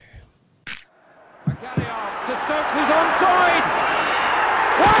Gallagher to Stokes, who's onside.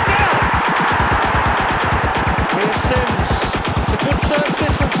 1-0. Here's Sims. It's a good serve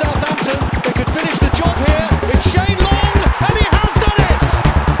this from Southampton. They could finish the job here. It's Shane Long, and he has done it.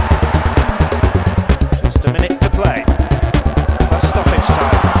 Just a minute to play. That's stoppage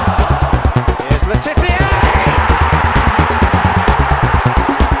time. Here's Letizia.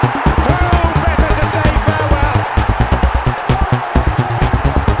 Who better to say farewell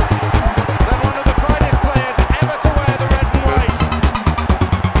than one of the finest players ever to wear the red and white.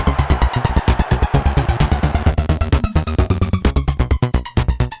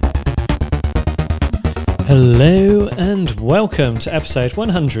 Hello and welcome to episode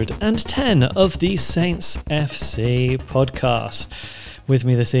 110 of the Saints FC podcast. With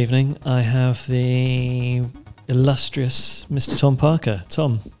me this evening, I have the illustrious Mr. Tom Parker.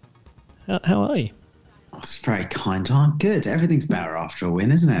 Tom, how are you? That's very kind. I'm good. Everything's better after a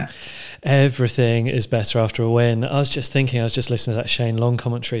win, isn't it? Everything is better after a win. I was just listening to that Shane Long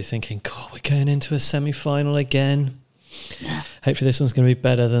commentary thinking, God, we're going into a semi-final again. Yeah. Hopefully this one's going to be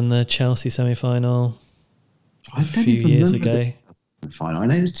better than the Chelsea semi-final a few years ago. Final. I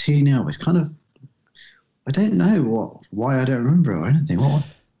know it was 2-0. It's kind of, I don't know why I don't remember it or anything.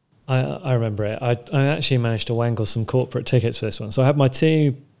 I remember it. I actually managed to wangle some corporate tickets for this one. So I had my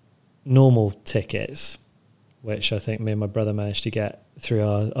two normal tickets, which I think me and my brother managed to get through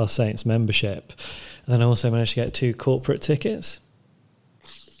our Saints membership. And then I also managed to get two corporate tickets,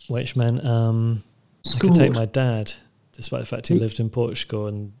 which meant I could take my dad, despite the fact he lived in Portugal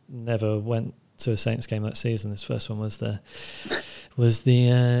and never went to a Saints game that season. This first one was the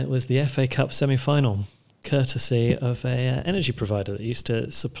FA Cup semi-final, courtesy of a energy provider that used to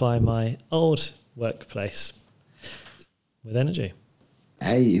supply my old workplace with energy.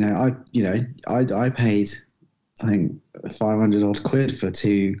 Hey, I paid, I think, 500 odd quid for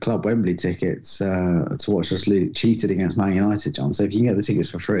two Club Wembley tickets to watch us cheated against Man United, John. So if you can get the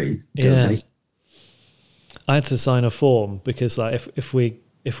tickets for free, I had to sign a form because, like, if we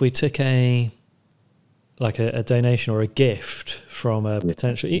took a donation or a gift from a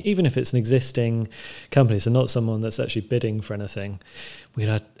potential, even if it's an existing company, so not someone that's actually bidding for anything, we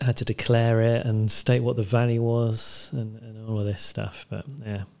had to declare it and state what the value was and all of this stuff. But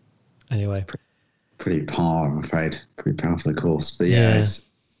yeah, anyway. Pretty par, I'm afraid. Pretty par for the course. But I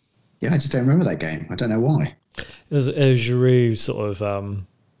just don't remember that game. I don't know why. It was a Giroud sort of...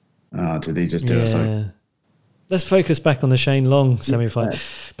 did he just do it? So? Let's focus back on the Shane Long semi-final. Yeah.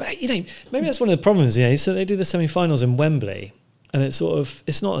 But, maybe that's one of the problems, So they do the semi-finals in Wembley, and it's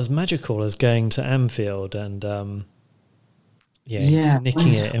not as magical as going to Anfield and,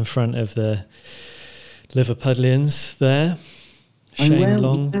 nicking it in front of the Liverpudlians there. Shane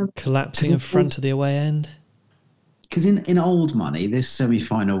Long collapsing in front of the away end. Because in old money, this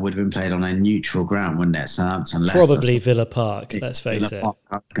semi-final would have been played on a neutral ground, wouldn't it? Southampton, probably Villa Park, let's face it. Park,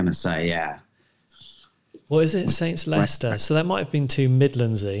 I was going to say, yeah. What is it? Saints Leicester. So that might have been too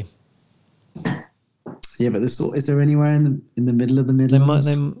Midlandsy. Yeah, but is there anywhere in the middle of the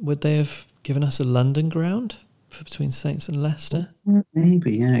Midlands? Would they have given us a London ground between Saints and Leicester?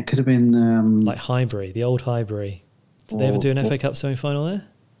 Maybe, yeah. It could have been... like Highbury, the old Highbury. Did they ever do an FA Cup semi-final there?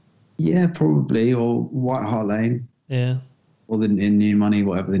 Yeah, probably. Or White Hart Lane. Yeah. Or in New Money,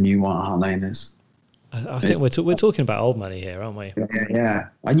 whatever the new White Hart Lane is. I think we're talking about old money here, aren't we? Yeah.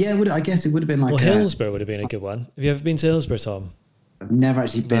 I guess it would have been like... Well, Hillsborough would have been a good one. Have you ever been to Hillsborough, Tom? I've never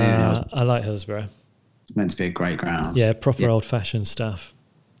actually been in Hillsborough. I like Hillsborough. It's meant to be a great ground. Yeah, proper old-fashioned stuff.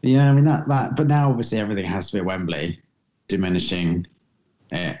 Yeah, I mean, that... But now, obviously, everything has to be at Wembley, diminishing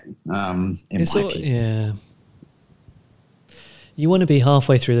it. Yeah. You want to be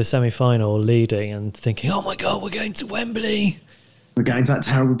halfway through the semi-final leading and thinking, oh my God, we're going to Wembley. We're going to that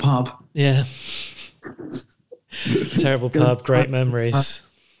terrible pub. Yeah. Terrible pub, great memories.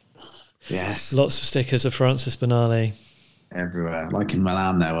 Yes. Lots of stickers of Francis Benali. Everywhere. Like in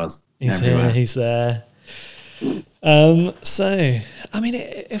Milan there was. He's everywhere. Here, he's there. So, I mean,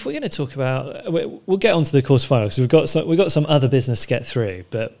 if we're going to talk about... We'll get on to the quarterfinal because we've got some other business to get through,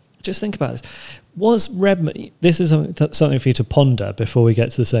 but just think about this. Was Redmond... This is something for you to ponder before we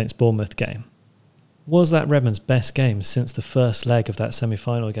get to the Saints-Bournemouth game. Was that Redmond's best game since the first leg of that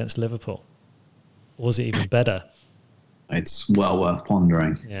semi-final against Liverpool? Or was it even better? It's well worth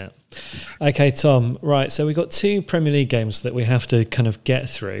pondering. Yeah. Okay, Tom. Right, so we've got two Premier League games that we have to kind of get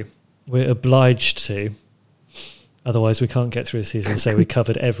through. We're obliged to. Otherwise, we can't get through the season and say we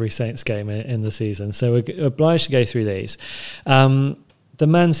covered every Saints game in the season. So we're obliged to go through these. The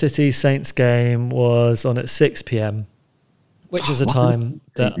Man City Saints game was on at 6 p.m, which is a time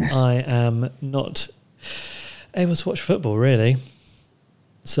that I am not able to watch football, really.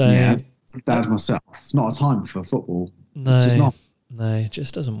 So dad myself. Not a time for football. No, It's just not. no, it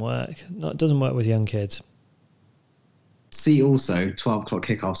just doesn't work. It doesn't work with young kids. See also 12 o'clock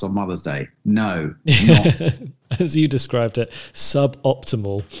kickoffs on Mother's Day. No, not As you described it,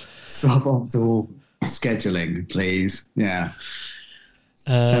 suboptimal. suboptimal scheduling, please. Yeah.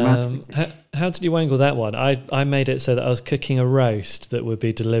 So How did you wangle that one? I made it so that I was cooking a roast that would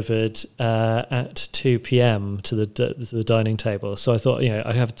be delivered at 2 p.m. to the dining table. So I thought,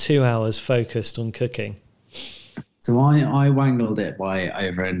 I have 2 hours focused on cooking. So I wangled it by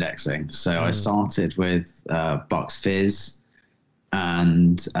over-indexing. So I started with Bucks Fizz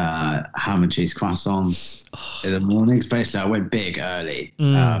and ham and cheese croissants in the mornings. Basically, I went big early.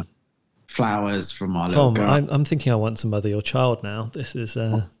 Flowers from my little Tom, girl. I'm thinking I want to mother your child now. This is...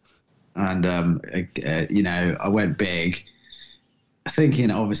 And, I went big, thinking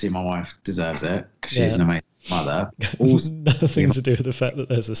obviously my wife deserves it because she's an amazing mother. Also, nothing to do with the fact that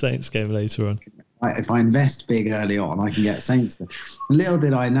there's a Saints game later on. if I invest big early on, I can get Saints. Little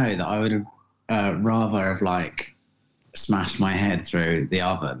did I know that I would have rather have smashed my head through the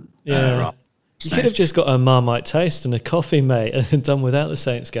oven. Yeah. You could have just got a Marmite toast and a coffee, mate, and done without the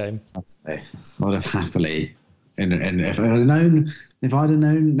Saints game. I would have happily, and if I'd have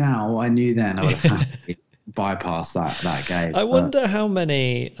known now, I knew then, I would have happily bypassed that game. I wonder how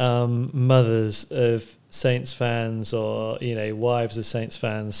many mothers of Saints fans or wives of Saints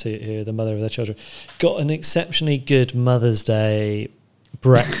fans who are the mother of their children got an exceptionally good Mother's Day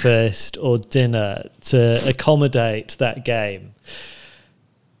breakfast or dinner to accommodate that game.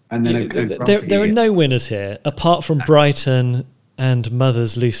 And then there are no winners here apart from Brighton and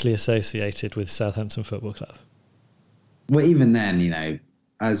mothers loosely associated with Southampton Football Club. Well, even then,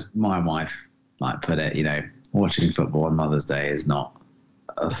 as my wife put it, watching football on Mother's Day is not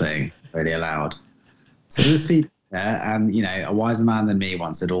a thing really allowed. So there's feedback there, and a wiser man than me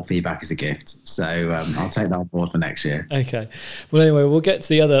once said all feedback is a gift. So I'll take that on board for next year. Okay. Well, anyway, we'll get to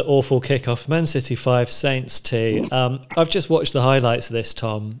the other awful kickoff. Man City 5, Saints 2. I've just watched the highlights of this,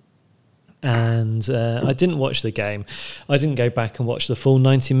 Tom, and I didn't watch the game. I didn't go back and watch the full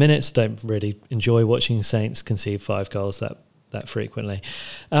 90 minutes. Don't really enjoy watching Saints concede 5 goals that frequently.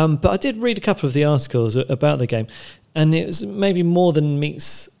 But I did read a couple of the articles about the game, and it was maybe more than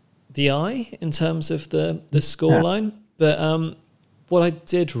meets the eye in terms of the scoreline. But what I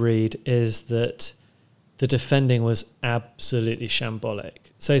did read is that the defending was absolutely shambolic.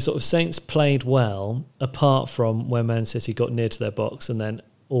 So sort of Saints played well, apart from when Man City got near to their box, and then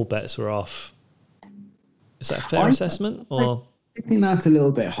all bets were off. Is that a fair assessment? Or I think that's a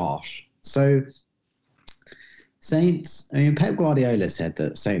little bit harsh. So Saints, Pep Guardiola said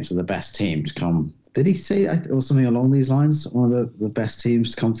that Saints were the best team to come. Did he say or something along these lines? One of the best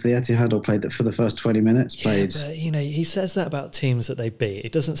teams to come to the Etihad, or played that for the first 20 minutes. Played. Yeah, but, he says that about teams that they beat.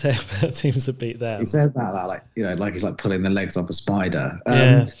 It doesn't say about teams that beat them. He says that like he's pulling the legs off a spider.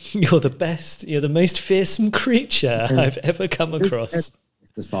 You're the best. You're the most fearsome creature I've ever come across.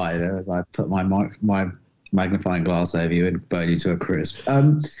 The spider, as I put my magnifying glass over you and burn you to a crisp.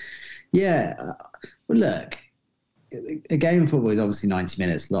 Well, look, a game of football is obviously 90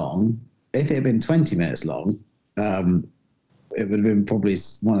 minutes long. If it had been 20 minutes long, it would have been probably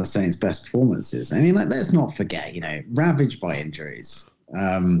one of the Saints' best performances. Let's not forget, ravaged by injuries.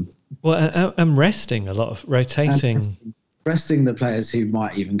 I'm resting a lot of rotating. Resting the players who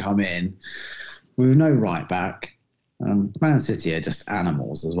might even come in with no right back. Man City are just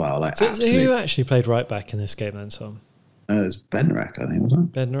animals as well. So who actually played right back in this game then, Tom? It was Bednarek, I think,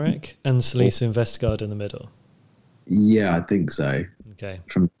 wasn't it? Bednarek and Salisu Vestergaard in the middle. Yeah, I think so. Okay.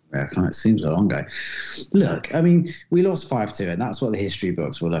 It seems so long ago. Look, we lost 5-2, and that's what the history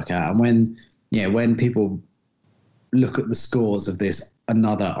books will look at. And when people look at the scores of this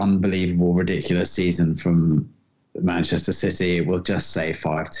another unbelievable, ridiculous season from Manchester City, it will just say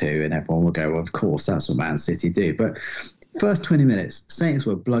 5-2, and everyone will go, well, of course, that's what Man City do. But first 20 minutes, Saints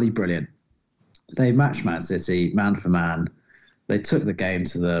were bloody brilliant. They matched Man City man for man. They took the game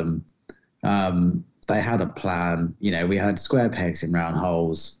to them. They had a plan. We had square pegs in round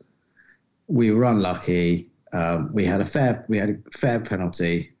holes. We were unlucky. We had a fair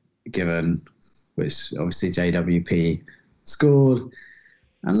penalty given, which obviously JWP scored.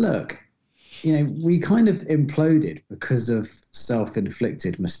 And look, we kind of imploded because of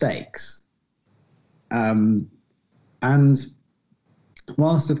self-inflicted mistakes. And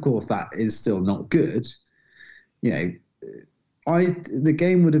whilst, of course, that is still not good, the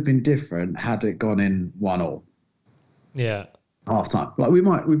game would have been different had it gone in 1-1. Yeah. Half time. We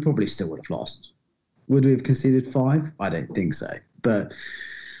probably still would have lost. Would we have conceded 5? I don't think so. But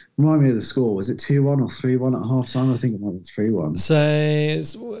Remind me of the score. Was it 2-1 or 3-1 at half time? I think it might be 3-1. So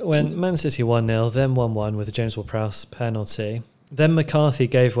it's when Man City 1-0, then 1-1 with a James Ward-Prowse penalty. Then McCarthy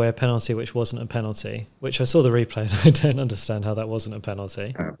gave away a penalty which wasn't a penalty, which I saw the replay and I don't understand how that wasn't a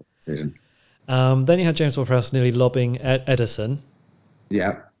penalty. Terrible decision. Then you had James Ward-Prowse nearly lobbing Ederson.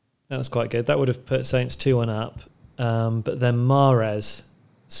 Yeah. That was quite good. That would have put Saints 2-1 up. But then Mahrez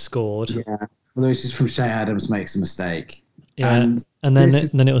scored. Yeah. Although it's just from Shea Adams makes a mistake. Yeah. And then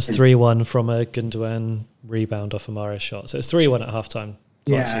it was 3-1 from a Gundogan rebound off a Mahrez shot. So it's 3-1 at halftime.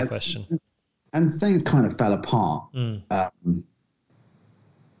 To answer your question. And Saints kind of fell apart.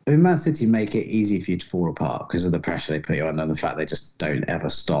 Man City make it easy for you to fall apart because of the pressure they put you under and the fact they just don't ever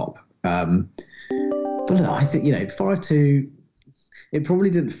stop. But look, I think 5-2. It probably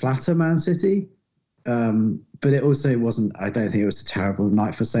didn't flatter Man City, but it also wasn't. I don't think it was a terrible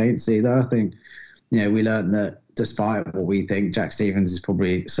night for Saints either. I think we learned that despite what we think, Jack Stephens is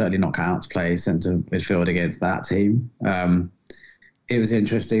probably certainly not cut out to play centre midfield against that team. It was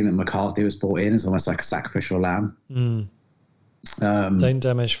interesting that McCarthy was brought in as almost like a sacrificial lamb. Don't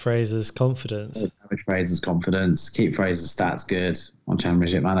damage Fraser's confidence. Keep Fraser's stats good on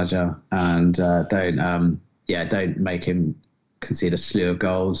Championship Manager, and don't make him concede a slew of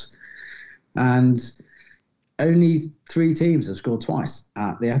goals. And only 3 teams have scored twice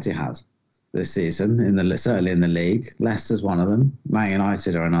at the Etihad this season, certainly in the league. Leicester's one of them, Man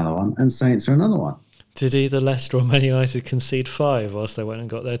United are another one, and Saints are another one. Did either Leicester or Man United concede 5 whilst they went and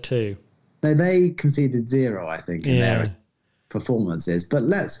got their 2? No, they conceded 0, I think, in their performances. But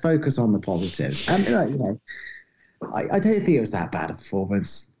let's focus on the positives. And I don't think it was that bad a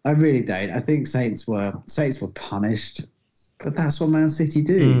performance. I really don't. I think Saints were punished, but that's what Man City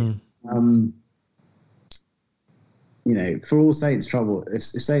do. For all Saints' trouble, if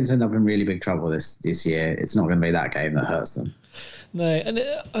Saints end up in really big trouble this year, it's not going to be that game that hurts them. No, and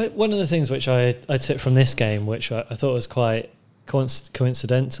one of the things which I took from this game, which I thought was quite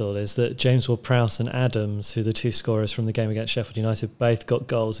coincidental, is that James Ward-Prowse and Adams, who are the 2 scorers from the game against Sheffield United, both got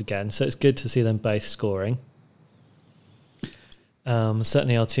goals again. So it's good to see them both scoring.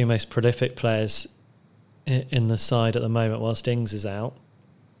 Certainly our 2 most prolific players in the side at the moment whilst Ings is out.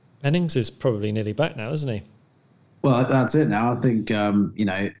 And Ings is probably nearly back now, isn't he? Well, that's it now. I think,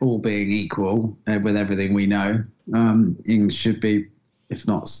 all being equal with everything we know, Ings should be, if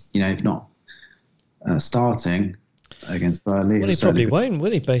not starting against Burnley. Well, he probably won't,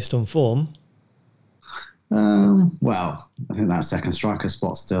 will he, based on form? Well, I think that second striker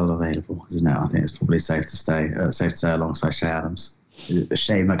spot's still available, isn't it? I think it's probably safe to stay alongside Shea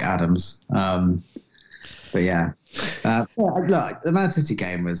McAdams. But yeah, look, the Man City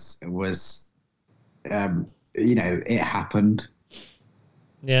game was it happened.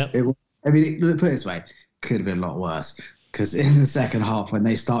 Yeah. Put it this way, could have been a lot worse because in the second half when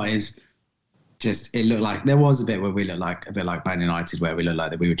they started, it looked like there was a bit where we looked like a bit like Man United, where we looked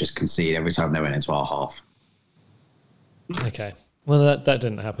like that we would just concede every time they went into our half. Okay. Well, that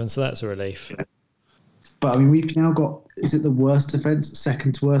didn't happen, so that's a relief. Yeah. But I mean, we've now got, is it the worst defence,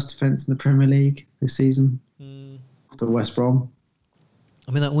 second to worst defence in the Premier League this season? After West Brom?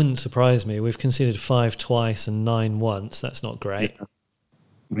 I mean, that wouldn't surprise me. We've conceded 5 twice and 9 once. That's not great. Yeah.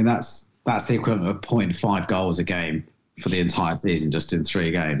 I mean, that's the equivalent of 0.5 goals a game for the entire season, just in 3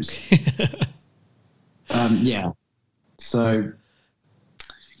 games. So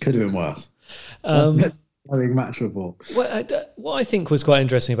could have been worse. Match report. What I think was quite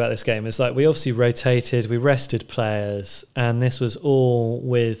interesting about this game is we obviously rotated, we rested players, and this was all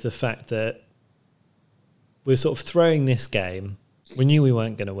with the fact that we're sort of throwing this game. We knew we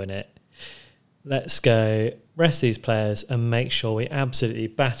weren't going to win it. Let's go rest these players and make sure we absolutely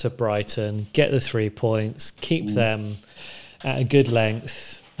batter Brighton, get the 3 points, keep them at a good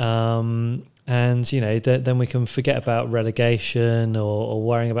length. And, then we can forget about relegation or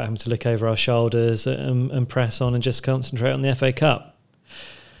worrying about having to look over our shoulders and press on and just concentrate on the FA Cup.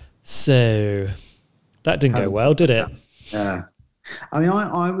 So that didn't go well, did it? Yeah. I mean,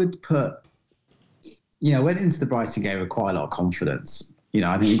 I would put, went into the Brighton game with quite a lot of confidence.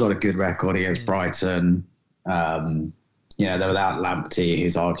 I think we've got a good record against Brighton. They're without Lamptey,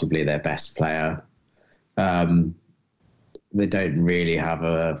 who's arguably their best player. They don't really have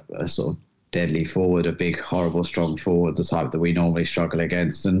a sort of deadly forward, a big, horrible, strong forward, the type that we normally struggle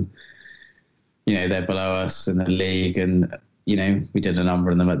against. And, they're below us in the league and, we did a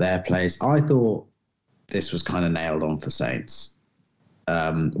number of them at their place. I thought this was kind of nailed on for Saints.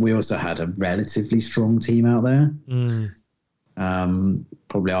 We also had a relatively strong team out there.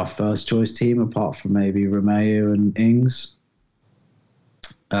 Probably our first choice team, apart from maybe Romeo and Ings.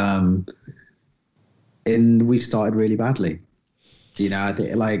 And we started really badly. You know, I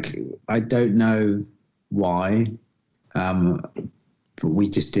think I don't know why, but we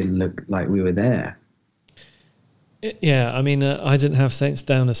just didn't look like we were there. Yeah, I mean, I didn't have Saints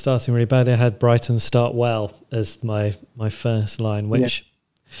down as starting really badly. I had Brighton start well as my first line, which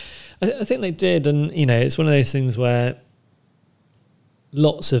I think they did. And, you know, it's one of those things where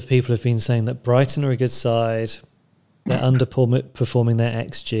lots of people have been saying that Brighton are a good side. They're underperforming their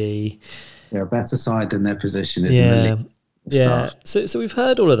XG. They're a better side than their position is in the league. Yeah. So we've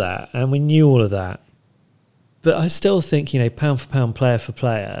heard all of that and we knew all of that. But I still think, you know, pound for pound, player for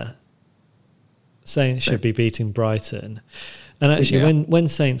player, Saints should be beating Brighton. And actually, when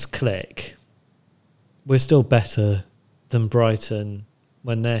Saints click, we're still better than Brighton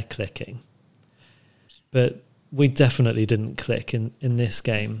when they're clicking. But we definitely didn't click in this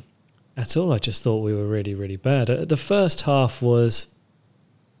game at all. I just thought we were really, really bad. The first half was...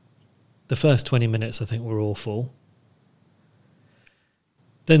 The first 20 minutes, I think, were awful.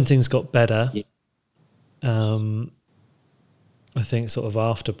 Then things got better. I think sort of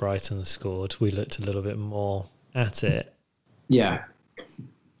after Brighton scored, we looked a little bit more at it. Yeah.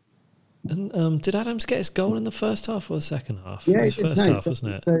 And did Adams get his goal in the first half or the second half? Yeah, it was first half,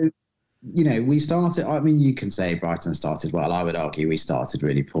 wasn't it? So, you know, we started... I mean, you can say Brighton started well. I would argue we started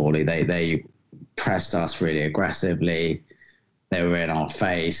really poorly. They pressed us really aggressively. They were in our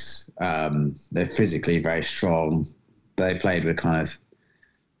face. They're physically very strong. They played with kind of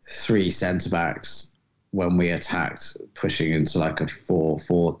 3 centre-backs when we attacked, pushing into like a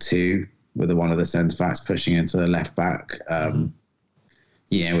 4-4-2 with one of the centre-backs pushing into the left-back,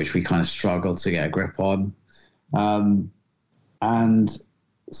 you know, which we kind of struggled to get a grip on. And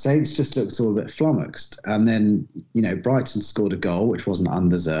Saints just looked all a bit flummoxed. And then, you know, Brighton scored a goal, which wasn't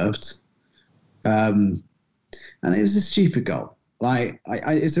undeserved. And it was a stupid goal. Like,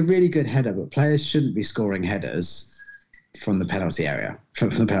 it's a really good header, but players shouldn't be scoring headers from the penalty area, from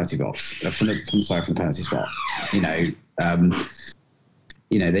the penalty box, from the penalty spot. You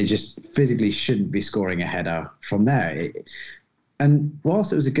know, they just physically shouldn't be scoring a header from there. And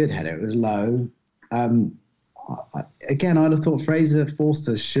whilst it was a good header, it was low. Again, I'd have thought Fraser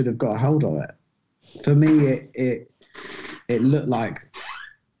Forster should have got a hold of it. For me, it looked like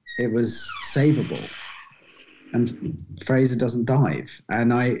it was savable. And Fraser doesn't dive.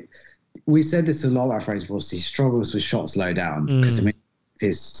 And we said this a lot about Fraser Forster. He struggles with shots low down because I mean,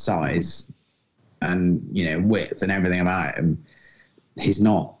 his size and, you know, width and everything about him, he's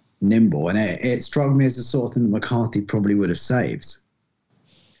not nimble. And it struck me as the sort of thing that McCarthy probably would have saved.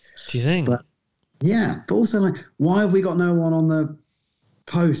 Do you think? But also, like, why have we got no one on the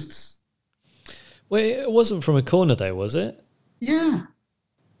posts? Well, it wasn't from a corner though, was it? Yeah.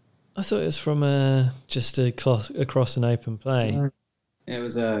 I thought it was from just across an open play. It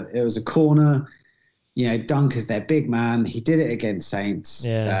was a corner. You know, Dunk is their big man. He did it against Saints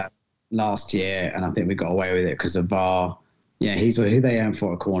last year, and I think we got away with it because of VAR. Yeah, he's who they aim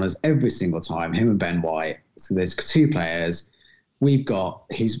for at corners every single time. Him and Ben White. So there's 2 players.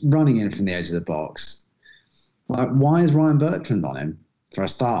 He's running in from the edge of the box. Like, why is Ryan Bertrand on him for a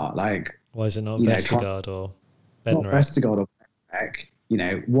start? Like, why is it not Vestergaard or Bednarek? Not Vestergaard or Bednarek. You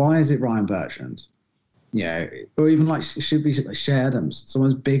know, why is it Ryan Bertrand? You know, or even like should be like Shea Adams.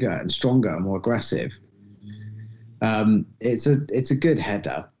 Someone's bigger and stronger and more aggressive. It's a good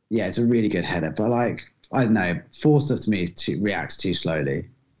header. Yeah, it's a really good header. But like, I don't know, Forster to me reacts too slowly.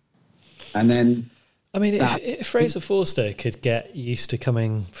 And then, I mean, if Fraser Forster could get used to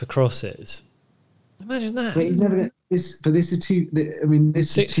coming for crosses, imagine that. But he's never going this. But this is too. I mean,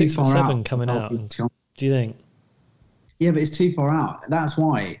 this is too far out. 6 from 7 coming out. Do you think? Yeah, but it's too far out. That's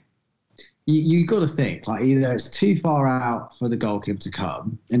why you got to think, like, either it's too far out for the goalkeeper to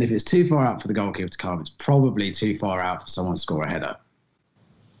come, and if it's too far out for the goalkeeper to come, it's probably too far out for someone to score a header.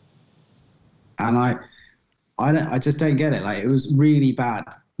 And I just don't get it. Like, it was really bad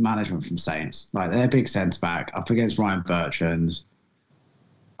management from Saints. Like, their big centre back up against Ryan Bertrand.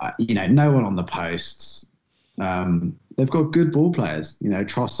 You know, no one on the posts. They've got good ball players. You know,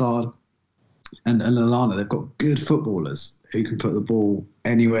 Trossard and Lallana, they've got good footballers who can put the ball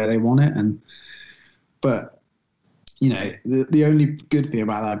anywhere they want it. But you know, the only good thing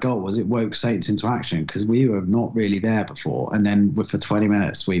about that goal was it woke Saints into action because we were not really there before. And then for 20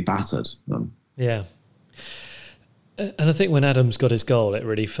 minutes, we battered them. Yeah. And I think when Adams got his goal, it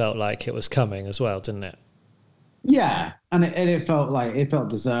really felt like it was coming as well, didn't it? Yeah. And it felt like it felt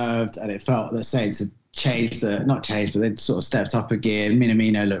deserved, and it felt that Saints had not changed, but they'd sort of stepped up again.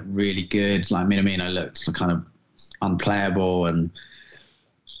 Minamino looked really good. Like, Minamino looked kind of unplayable, and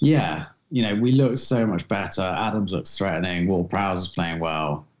yeah, you know, we looked so much better. Adams looked threatening. Ward-Prowse was playing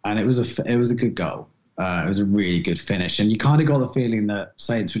well, and it was a good goal. It was a really good finish. And you kind of got the feeling that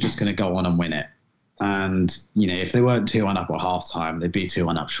Saints were just going to go on and win it. And, you know, if they weren't 2-1 up at half-time, they'd be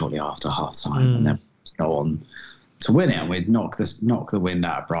 2-1 up shortly after half-time and then go on to win it. And we'd knock the wind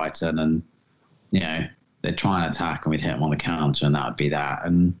out of Brighton and, you know, they'd try and attack and we'd hit them on the counter and that would be that.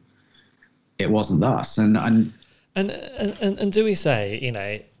 And it wasn't thus. And do we say, you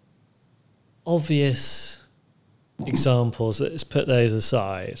know, obvious examples, let's put those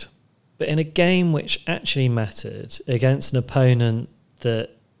aside, but in a game which actually mattered against an opponent that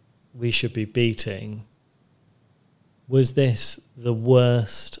we should be beating, was this the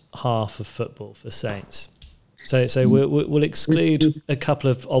worst half of football for Saints? So we'll exclude a couple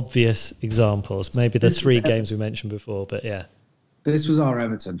of obvious examples, maybe the three games we mentioned before, but yeah. This was our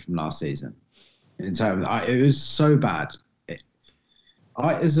Everton from last season. In terms, it was so bad. It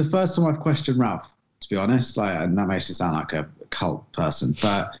was the first time I've questioned Ralph, to be honest. And that makes me sound like a cult person.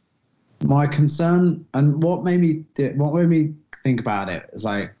 But my concern and what made me think about it is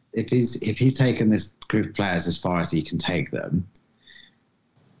like if he's taken this group of players as far as he can take them.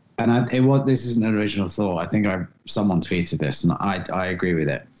 And this isn't an original thought. I think someone tweeted this, and I agree with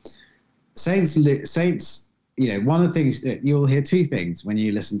it. Saints. You know, one of the things you'll hear two things when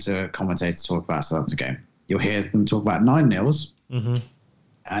you listen to commentators talk about Southampton game. You'll hear them talk about 9-0,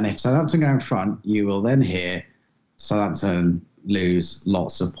 and if Southampton go in front, you will then hear Southampton lose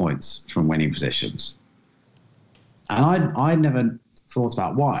lots of points from winning positions. And I never thought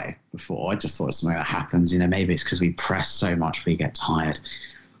about why before. I just thought it's something that happens. You know, maybe it's because we press so much we get tired.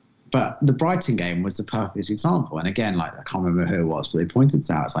 But the Brighton game was the perfect example. And again, like I can't remember who it was, but they pointed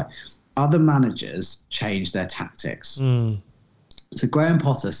out it's like, other managers change their tactics. So Graham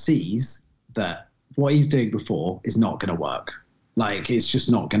Potter sees that what he's doing before is not going to work. Like, it's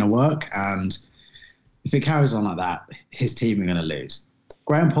just not going to work. And if it carries on like that, his team are going to lose.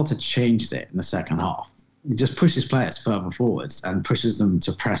 Graham Potter changes it in the second half. He just pushes players further forwards and pushes them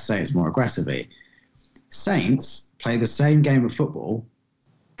to press Saints more aggressively. Saints play the same game of football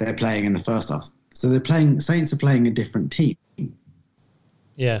they're playing in the first half. So Saints are playing a different team.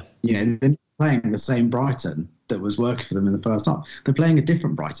 Yeah. You know, they're playing the same Brighton that was working for them in the first half. They're playing a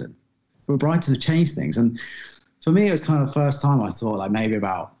different Brighton. But Brighton have changed things. And for me, it was kind of the first time I thought, like, maybe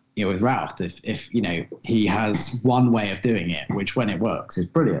about, you know, with Ralph, if you know, he has one way of doing it, which when it works is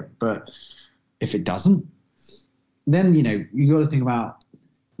brilliant. But if it doesn't, then, you know, you got to think about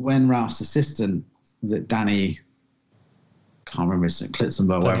when Ralph's assistant, was it Danny, can't remember,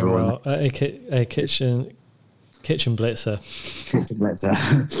 Klitzenberg, whatever it was. Kitchen Blitzer.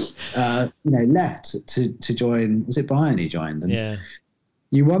 You know, left to join, was it Bayern he joined? And yeah.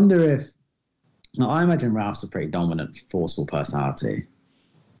 You wonder if, I imagine Ralph's a pretty dominant, forceful personality.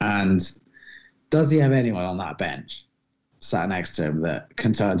 And does he have anyone on that bench sat next to him that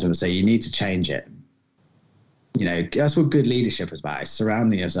can turn to him and say, you need to change it? You know, that's what good leadership is about, is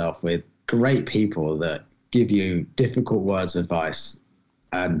surrounding yourself with great people that give you difficult words of advice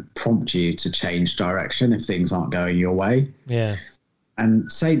and prompt you to change direction if things aren't going your way. Yeah. And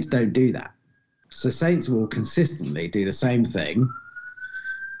Saints don't do that. So Saints will consistently do the same thing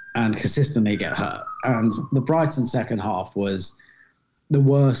and consistently get hurt. And the Brighton second half was the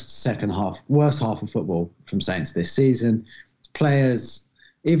worst half of football from Saints this season. Players,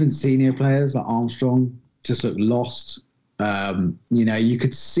 even senior players like Armstrong, just looked lost. You know, you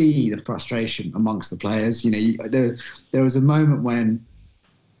could see the frustration amongst the players. You know, there was a moment when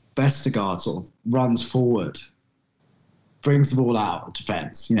Vestergaard sort of runs forward, brings the ball out of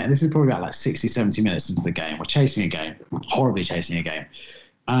defence. You know, this is probably about like 60, 70 minutes into the game. We're chasing a game, horribly chasing a game.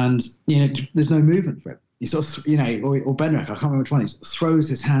 And, you know, there's no movement for him. He sort of, you know, or Benrick, I can't remember which one, he throws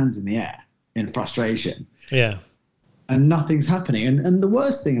his hands in the air in frustration. Yeah. And nothing's happening. And the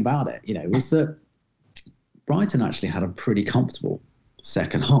worst thing about it, you know, was that Brighton actually had a pretty comfortable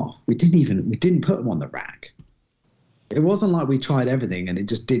second half. We didn't put them on the rack. It wasn't like we tried everything and it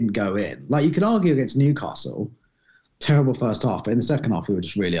just didn't go in. Like, you could argue against Newcastle, terrible first half, but in the second half we were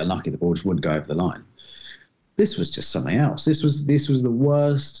just really unlucky. The ball just wouldn't go over the line. This was just something else. This was the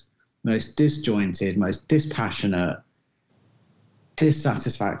worst, most disjointed, most dispassionate,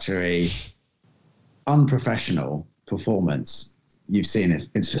 dissatisfactory, unprofessional performance you've seen it.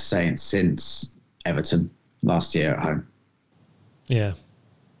 It's just saying since Everton last year at home. Yeah.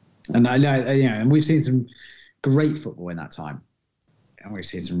 And and we've seen some great football in that time, and we've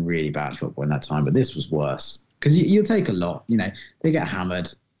seen some really bad football in that time. But this was worse because you'll take a lot. You know, they get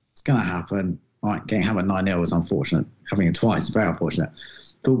hammered. It's going to happen. Right, getting hammered 9-0 was unfortunate. Having it twice is very unfortunate.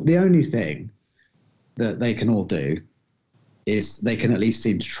 But the only thing that they can all do is they can at least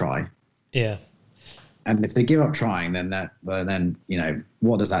seem to try. Yeah. And if they give up trying, then you know,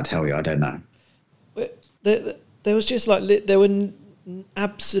 what does that tell you? I don't know. there was just like there were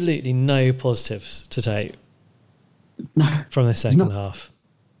absolutely no positives to take from the second half.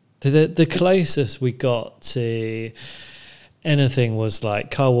 The closest we got to anything was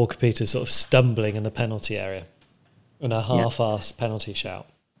like Kyle Walker-Peters sort of stumbling in the penalty area in a half-assed penalty shout.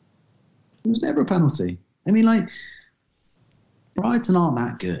 It was never a penalty. I mean, like, Brighton aren't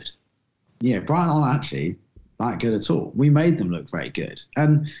that good. Yeah, Brighton aren't actually that good at all. We made them look very good.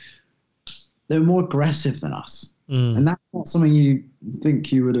 And they were more aggressive than us. And that's not something you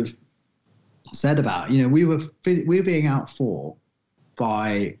think you would have said about. You know, we were being out for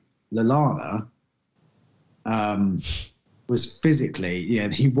by Lallana. Was physically,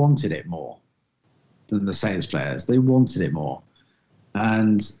 he wanted it more than the Saints players. They wanted it more.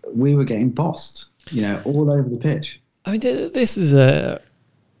 And we were getting bossed, all over the pitch. I mean, this is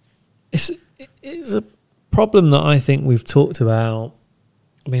it's a problem that I think we've talked about.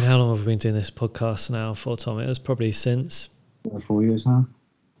 I mean, how long have we been doing this podcast now for, Tom? It was probably since 4 years now.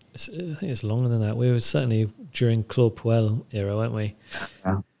 I think it's longer than that. We were certainly during Claude Puel era, weren't we?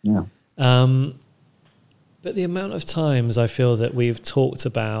 Yeah. But the amount of times I feel that we've talked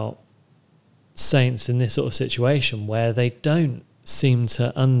about Saints in this sort of situation where they don't seem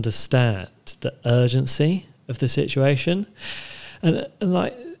to understand the urgency of the situation. And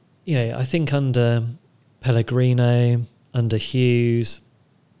like, I think under Pellegrino, under Hughes,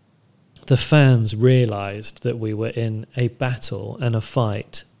 the fans realised that we were in a battle and a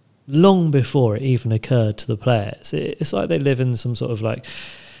fight long before it even occurred to the players. It's like they live in some sort of like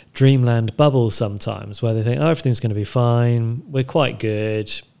dreamland bubble sometimes where they think, everything's going to be fine, we're quite good,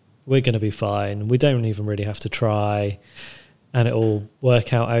 we're going to be fine, we don't even really have to try, and it'll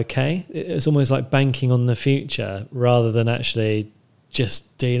work out okay. It's almost like banking on the future rather than actually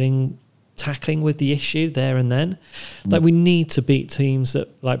just tackling with the issue there and then. Like, we need to beat teams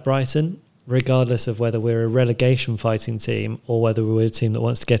like Brighton, regardless of whether we're a relegation fighting team or whether we're a team that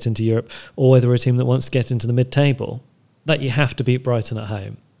wants to get into Europe or whether we're a team that wants to get into the mid-table. Like, you have to beat Brighton at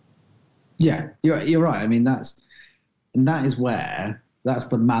home. Yeah, you're right. I mean, that's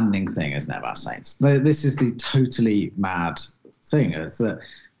the maddening thing, isn't it, about Saints? This is the totally mad thing. Is that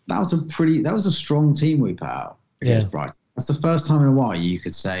was a strong team we put out against Brighton. That's the first time in a while you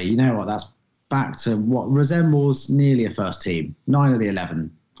could say, you know what, that's back to what resembles nearly a first team. 9 of the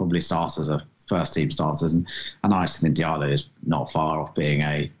 11 probably starters are first team starters, and I think Diallo is not far off being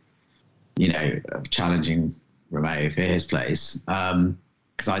a challenging Romeo for his place.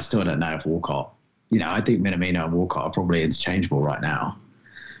 Because I still don't know if Walcott, I think Minamino and Walcott are probably interchangeable right now.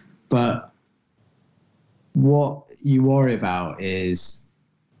 But what you worry about is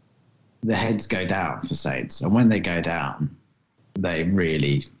the heads go down for Saints. And when they go down, they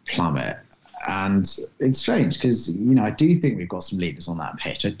really plummet. And it's strange because, I do think we've got some leaders on that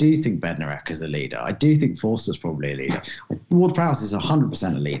pitch. I do think Bednarek is a leader. I do think Forster's probably a leader. Ward-Prowse is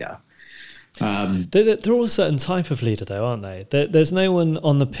 100% a leader. They're all a certain type of leader, though, aren't they? There's no one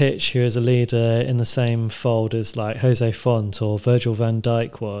on the pitch who is a leader in the same fold as like Jose Font or Virgil van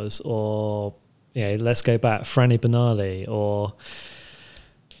Dijk was, or let's go back, Franny Benali, or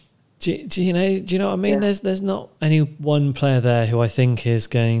do you know what I mean? Yeah. There's not any one player there who I think is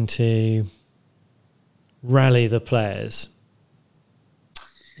going to rally the players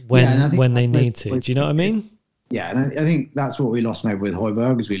when they need to. Do you know what I mean? Yeah, and I think that's what we lost maybe with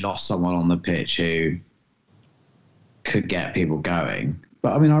Højbjerg, is we lost someone on the pitch who could get people going.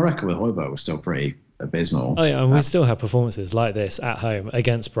 But I mean, I reckon with Højbjerg was still pretty abysmal. Oh yeah, and we still have performances like this at home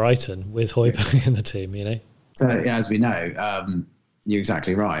against Brighton with Højbjerg in the team, So yeah, as we know, you're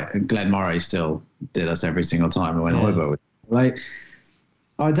exactly right. And Glenn Murray still did us every single time when Højbjerg was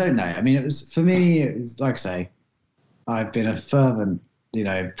I don't know. I mean, it was like I say, I've been a fervent,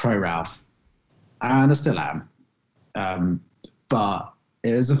 pro Ralph, and I still am. But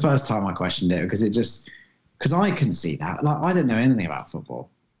it was the first time I questioned it because I can see that. Like, I don't know anything about football.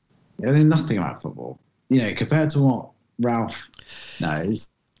 I know nothing about football. Compared to what Ralph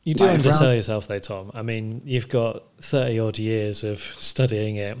knows. You do undersell yourself though, Tom. I mean, you've got 30 odd years of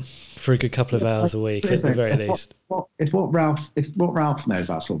studying it for a good couple of hours a week at the very least. If what Ralph knows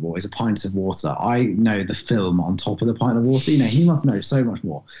about football is a pint of water, I know the film on top of the pint of water. He must know so much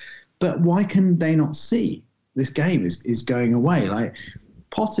more. But why can they not see this game is going away? Like,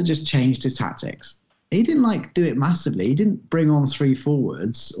 Potter just changed his tactics. He didn't do it massively. He didn't bring on 3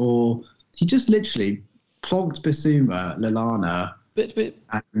 forwards, or he just literally plonked Bissouma, Lallana. But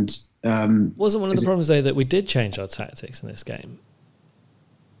wasn't one of the problems though that we did change our tactics in this game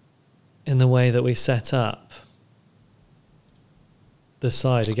in the way that we set up the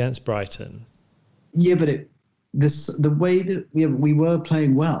side against Brighton? Yeah, but the way that we were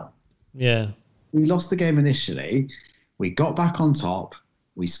playing well. Yeah. we lost the game initially. We got back on top.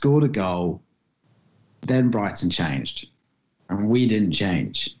 We scored a goal. Then Brighton changed. And we didn't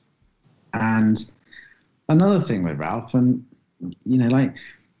change. And another thing with Ralph, and,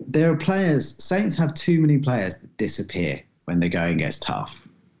 there are players, Saints have too many players that disappear when the going gets tough.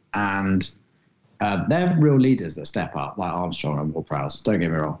 And they're real leaders that step up, like Armstrong and Ward-Prowse, don't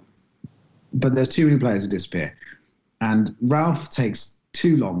get me wrong. But there's too many players that disappear. And Ralph takes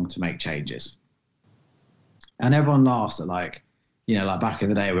too long to make changes. And everyone laughs at, like back in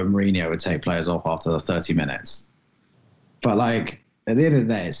the day when Mourinho would take players off after the 30 minutes. But, at the end of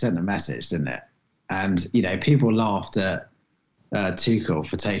the day, it sent a message, didn't it? And, people laughed at Tuchel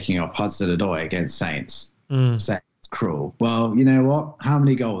for taking off Hudson-Odoi against Saints. Saying it's cruel. Well, you know what? How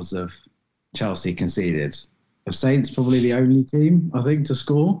many goals have Chelsea conceded? Have Saints probably the only team, I think, to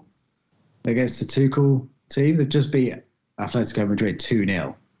score against the Tuchel team? They've just beat Atletico Madrid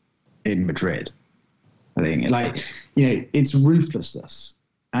 2-0 in Madrid. I think, it's ruthlessness.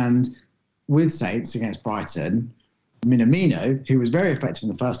 And with Saints against Brighton, Minamino, who was very effective in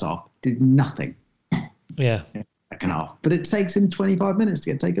the first half, did nothing. Yeah. In the second half. But it takes him 25 minutes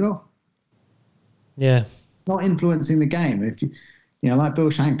to get taken off. Yeah. Not influencing the game. If you like Bill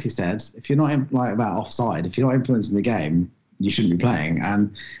Shankly said, if you're not about offside, if you're not influencing the game, you shouldn't be playing.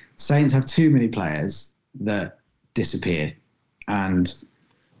 And Saints have too many players that disappear. And,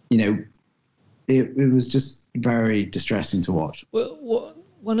 it was just very distressing to watch. Well,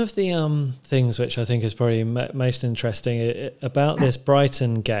 one of the things which I think is probably most interesting about this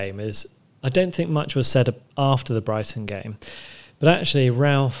Brighton game is I don't think much was said after the Brighton game, but actually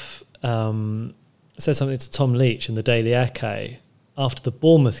Ralph said something to Tom Leach in the Daily Echo after the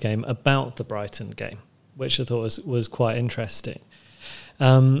Bournemouth game about the Brighton game, which I thought was quite interesting.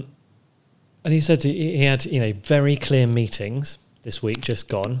 And he said he had very clear meetings this week just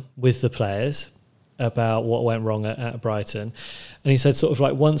gone with the players about what went wrong at Brighton. And he said sort of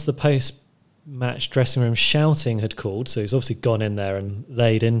like once the post-match dressing room shouting had called, so he's obviously gone in there and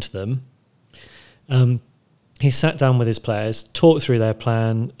laid into them, he sat down with his players, talked through their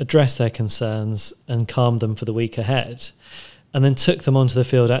plan, addressed their concerns and calmed them for the week ahead, and then took them onto the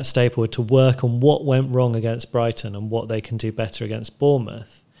field at Staplewood to work on what went wrong against Brighton and what they can do better against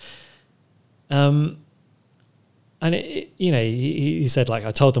Bournemouth. And, he said,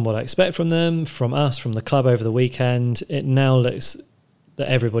 I told them what I expect from them, from us, from the club over the weekend. It now looks that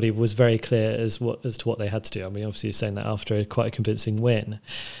everybody was very clear as to what they had to do. I mean, obviously he's saying that after quite a convincing win.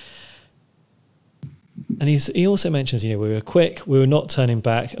 And he also mentions, we were quick, we were not turning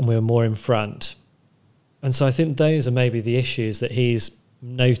back, and we were more in front. And so I think those are maybe the issues that he's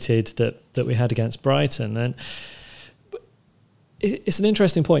noted that we had against Brighton. And it's an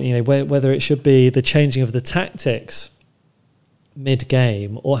interesting point, whether it should be the changing of the tactics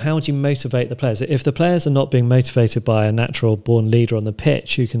mid-game, or how do you motivate the players? If the players are not being motivated by a natural born leader on the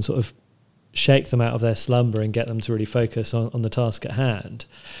pitch who can sort of shake them out of their slumber and get them to really focus on the task at hand,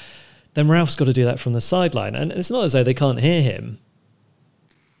 then Ralph's got to do that from the sideline. And it's not as though they can't hear him.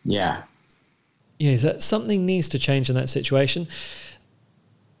 Yeah. That something needs to change in that situation.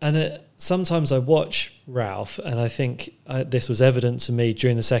 And sometimes I watch Ralph, and I think this was evident to me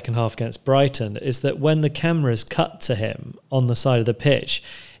during the second half against Brighton, is that when the cameras cut to him on the side of the pitch,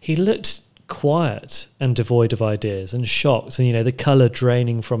 he looked quiet and devoid of ideas and shocked, and the colour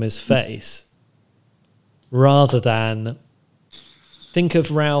draining from his face, rather than think of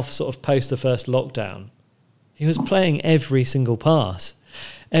Ralph sort of post the first lockdown. He was playing every single pass,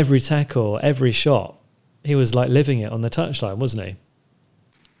 every tackle, every shot. He was living it on the touchline, wasn't he?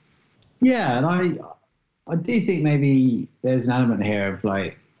 Yeah, and I do think maybe there's an element here of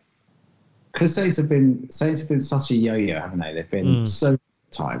because Saints have been such a yo-yo, haven't they? They've been so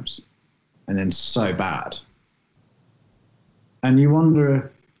times and then so bad, and you wonder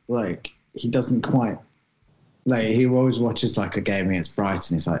if he doesn't quite he always watches a game against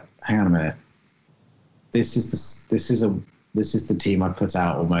Brighton. He's like, hang on a minute, this is the team I put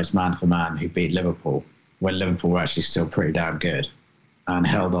out almost man for man who beat Liverpool when Liverpool were actually still pretty damn good and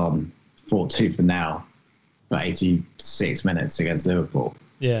held on. Fought tooth and nail for 86 minutes against Liverpool.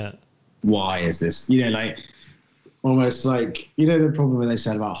 Yeah. Why is this? Almost the problem that they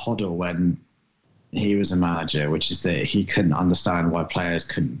said about Hoddle when he was a manager, which is that he couldn't understand why players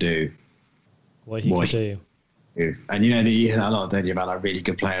couldn't do what he could do. And you hear that a lot, don't you, about really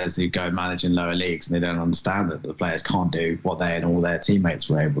good players who go manage in lower leagues and they don't understand that the players can't do what they and all their teammates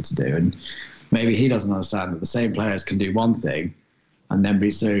were able to do. And maybe he doesn't understand that the same players can do one thing and then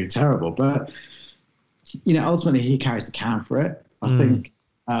be so terrible. But, ultimately he carries the can for it. I think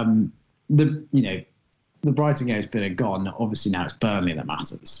the Brighton game has been a gone. Obviously now it's Burnley that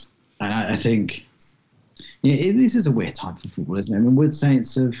matters. And I think this is a weird time for football, isn't it? I mean, would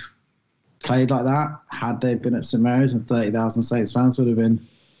Saints have played like that had they been at St Mary's, and 30,000 Saints fans would have been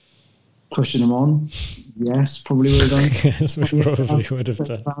pushing them on? Yes, probably would have done. Yes, we probably would have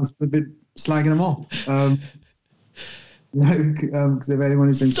done. Fans would have been slagging them off. Because if anyone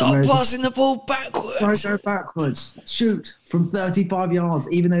has been Stop passing the ball backwards. Don't go backwards. Shoot from 35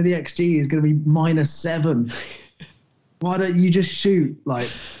 yards, even though the XG is going to be -7. Why don't you just shoot? Like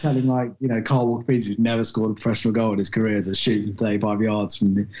telling Carl Walker-Peters, who's never scored a professional goal in his career, to shoot from 35 yards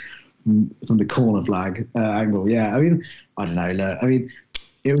from the corner flag angle. Yeah, I mean, I don't know. Look, I mean,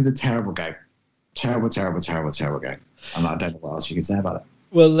 it was a terrible game. Terrible game. And I don't know what else you can say about it.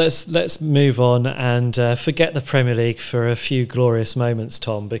 Well, let's move on and forget the Premier League for a few glorious moments,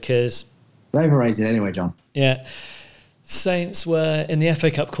 Tom, because it's overrated anyway, John. Yeah, Saints were in the FA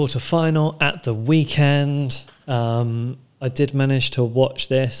Cup quarter-final at the weekend. I did manage to watch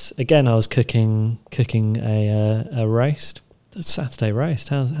this. Again, I was cooking a roast. A Saturday roast.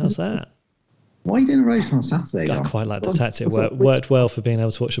 How's that? Why are you doing a roast on Saturday, John? I quite like the tactic. Worked well for being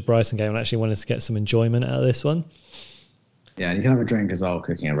able to watch the Brighton game, and actually wanted to get some enjoyment out of this one. Yeah, and you can have a drink as well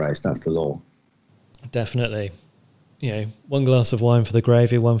cooking a roast. That's the law. Definitely. One glass of wine for the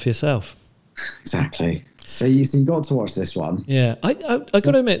gravy, one for yourself. Exactly. So you got to watch this one. Yeah. I got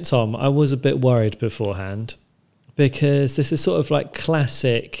to admit, Tom, I was a bit worried beforehand because this is sort of like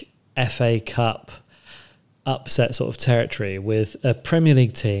classic FA Cup upset sort of territory with a Premier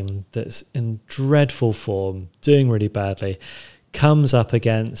League team that's in dreadful form, doing really badly, comes up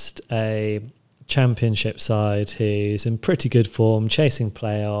against a Championship side who's in pretty good form, chasing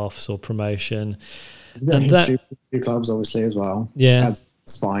playoffs or promotion. And that two clubs obviously as well. Yeah. Adds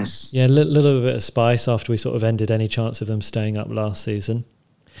spice. Yeah, a little bit of spice after we sort of ended any chance of them staying up last season.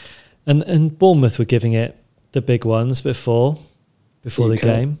 And Bournemouth were giving it the big ones before the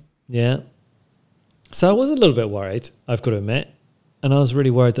game. Yeah. So I was a little bit worried, I've got to admit. And I was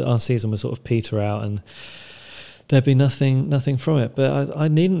really worried that our season would sort of peter out and there'd be nothing from it. But I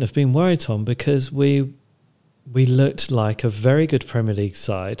needn't have been worried, Tom, because we looked like a very good Premier League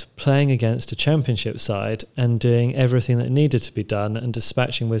side playing against a Championship side and doing everything that needed to be done and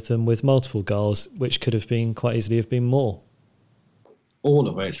dispatching with them with multiple goals, which could have been quite easily have been more. All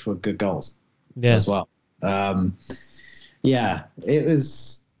of which were good goals as well. Yeah, it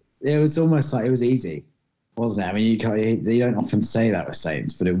was almost like it was easy, wasn't it? I mean, you don't often say that with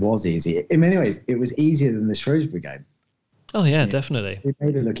Saints, but it was easy. In many ways, it was easier than the Shrewsbury game. Oh, yeah, definitely. It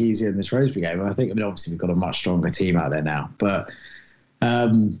made it look easier than the Shrewsbury game. And I think, obviously we've got a much stronger team out there now. But,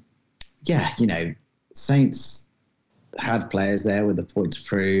 Saints had players there with the point to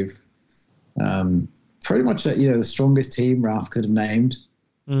prove. Pretty much, the strongest team Ralph could have named.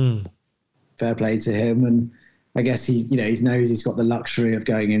 Fair play to him. And I guess he knows he's got the luxury of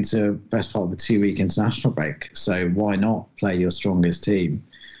going into best part of a 2-week international break. So why not play your strongest team?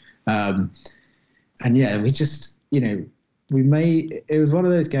 We just, it was one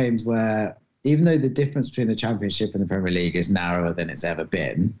of those games where even though the difference between the Championship and the Premier League is narrower than it's ever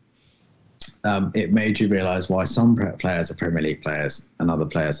been, it made you realise why some players are Premier League players and other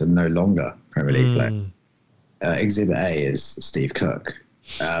players are no longer Premier League players. Exhibit A is Steve Cook,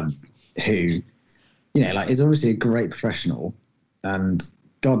 who, is obviously a great professional, and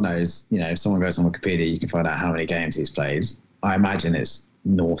God knows, if someone goes on Wikipedia, you can find out how many games he's played. I imagine it's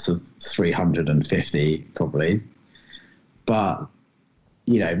north of 350 probably. But,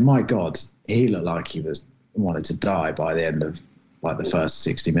 my God, he looked like he wanted to die by the end of the first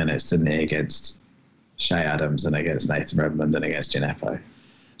 60 minutes, didn't he, against Shea Adams and against Nathan Redmond and against Gineppo.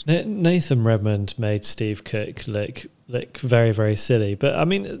 Nathan Redmond made Steve Cook look very, very silly. But, I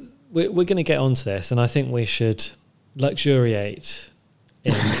mean, we're going to get onto this, and I think we should luxuriate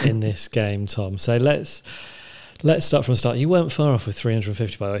in this game, Tom. So let's start from the start. You weren't far off with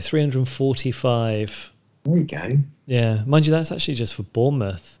 350, by the way. 345. There you go. Yeah. Mind you, that's actually just for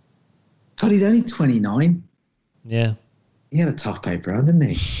Bournemouth. God, he's only 29. Yeah. He had a tough paper round, didn't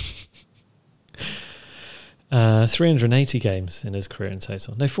he? 380 games in his career in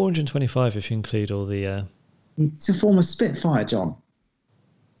total. No, 425 if you include all the... He's a former Spitfire, John.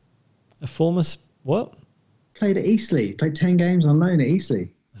 A former... What? Played at Eastleigh. Played 10 games on loan at Eastleigh.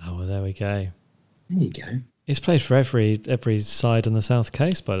 Oh, well, there we go. There you go. He's played for every side on the South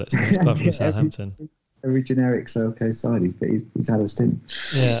Coast, by that sense, apart from Southampton. Every generic South Coast side, he's had a stint.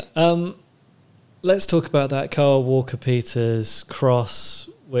 Yeah. Let's talk about that Carl Walker-Peters cross,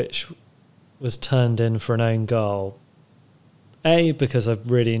 which was turned in for an own goal. A, because I've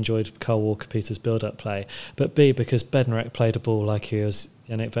really enjoyed Carl Walker-Peters' build-up play, but B, because Bednarek played a ball like he was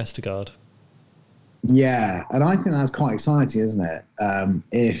Yannick Vestergaard. Yeah, and I think that's quite exciting, isn't it?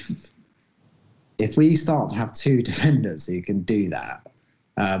 If we start to have two defenders who can do that,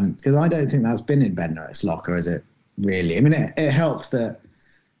 because I don't think that's been in Bednarek's locker, is it? Really? I mean, it helped that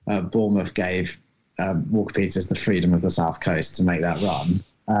Bournemouth gave Walker-Peters the freedom of the South Coast to make that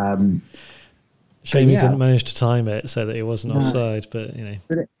run. Shame he didn't manage to time it so that he wasn't offside, but you know.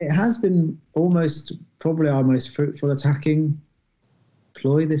 But it has been probably our most fruitful attacking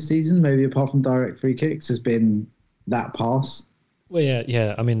ploy this season, maybe apart from direct free kicks, has been that pass. Well,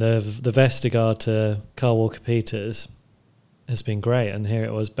 yeah. I mean, the Vestergaard to Kyle Walker-Peters has been great, and here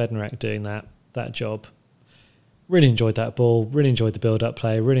it was Bednarek doing that job. Really enjoyed that ball. Really enjoyed the build-up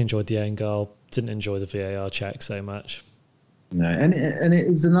play. Really enjoyed the own goal. Didn't enjoy the VAR check so much. No, and it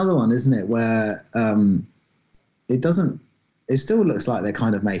is another one, isn't it, where it still looks like they're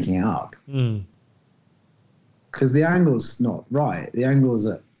kind of making it up. Because the angle's not right. The angle's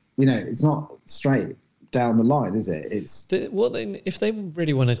it's not straight down the line, is it? If they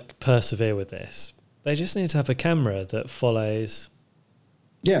really want to persevere with this, they just need to have a camera that follows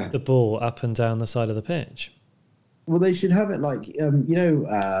the ball up and down the side of the pitch. Well, they should have it like,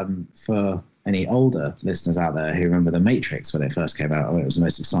 for any older listeners out there who remember The Matrix when it first came out, it was the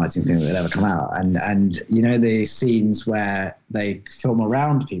most exciting thing that had ever come out. And the scenes where they film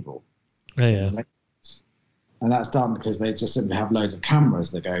around people. Oh, yeah. And that's done because they just simply have loads of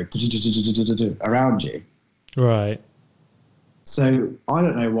cameras that go around you. Right. So I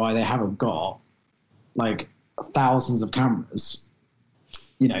don't know why they haven't got like thousands of cameras,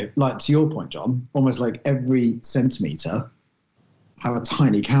 like to your point, John, almost like every centimetre have a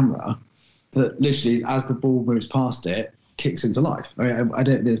tiny camera that literally, as the ball moves past it, kicks into life. I mean, I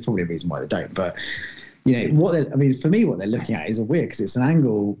don't. There's probably a reason why they don't, but for me, what they're looking at is a weird, because it's an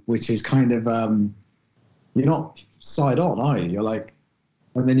angle which is kind of you're not side on, are you? You're like,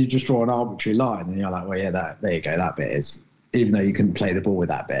 and then you just draw an arbitrary line, and you're like, well, yeah, there you go, that bit is. Even though you couldn't play the ball with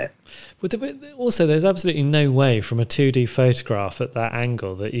that bit. But also, there's absolutely no way from a 2D photograph at that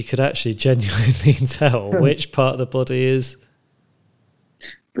angle that you could actually genuinely tell which part of the body is.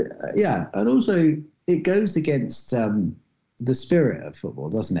 But, and also it goes against the spirit of football,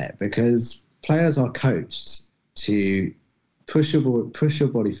 doesn't it? Because players are coached to push your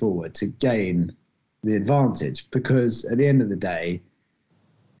body forward to gain the advantage. Because at the end of the day,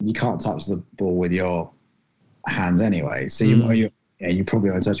 you can't touch the ball with your hands anyway, so you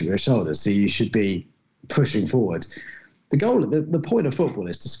probably won't touch it with your shoulders, so you should be pushing forward. The point of football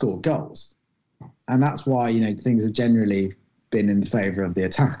is to score goals, and that's why things have generally been in favour of the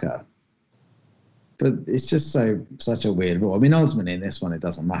attacker. But it's just such a weird rule. I mean, ultimately in this one it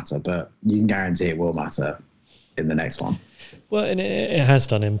doesn't matter, but you can guarantee it will matter in the next one. Well, and it has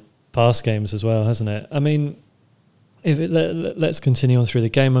done in past games as well, hasn't it? I mean, let's continue on through the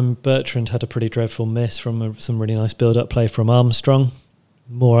game. Bertrand had a pretty dreadful miss from some really nice build-up play from Armstrong.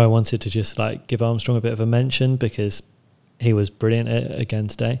 I wanted to just give Armstrong a bit of a mention because he was brilliant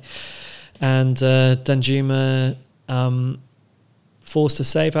against Day. And Danjuma forced a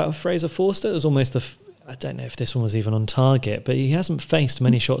save out of Fraser Forster. It was almost I don't know if this one was even on target, but he hasn't faced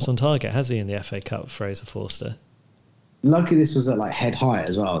many shots on target, has he, in the FA Cup, Fraser Forster? Lucky this was at head height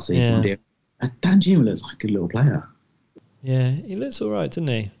as well, so you can do. Danjuma looks like a good little player. Yeah, he looks all right, didn't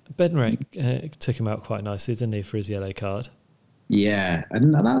he? Bednarek took him out quite nicely, didn't he, for his yellow card? Yeah,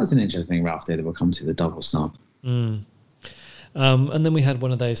 and that was an interesting thing Ralph did that we'll come to, the double snub. And then we had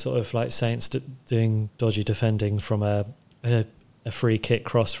one of those sort of Saints doing dodgy defending from a free kick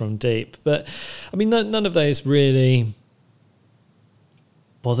cross from deep. But, I mean, none of those really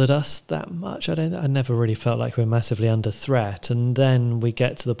bothered us that much. I never really felt like we were massively under threat. And then we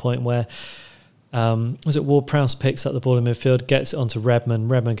get to the point where was it Ward-Prowse picks up the ball in midfield, gets it onto Redmond.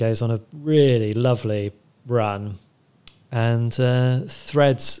 Redmond goes on a really lovely run and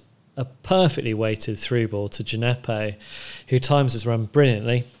threads a perfectly weighted through ball to Djenepo, who times his run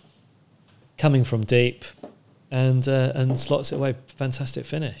brilliantly, coming from deep, and slots it away. Fantastic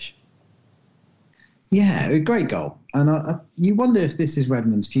finish. Yeah, a great goal. And you wonder if this is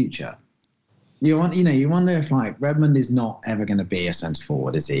Redmond's future. You wonder if Redmond is not ever going to be a centre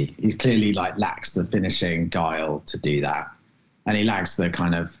forward, is he? He's clearly lacks the finishing guile to do that, and he lacks the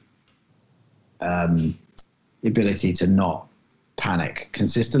kind of ability to not panic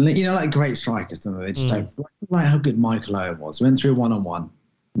consistently. Great strikers, don't they? They just don't. Like how good Michael Owen was. Went through 1-on-1,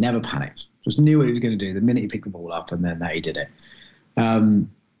 never panicked. Just knew what he was going to do the minute he picked the ball up, and then he did it.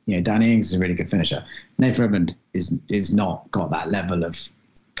 Danny Ings is a really good finisher. Nathan Redmond is not got that level of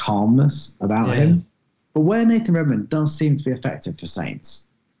calmness about him. But where Nathan Redmond does seem to be effective for Saints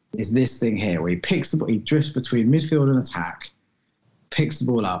is this thing here, where he picks the ball, he drifts between midfield and attack, picks the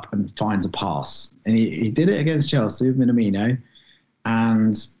ball up and finds a pass. And he did it against Chelsea with Minamino.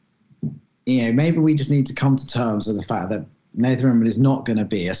 And, maybe we just need to come to terms with the fact that Nathan Redmond is not going to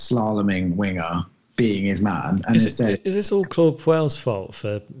be a slaloming winger being his man. And is this all Claude Puel's fault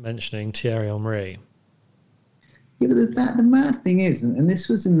for mentioning Thierry Henry? Yeah, but the mad thing is, and this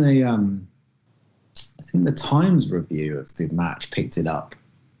was in the, I think the Times review of the match picked it up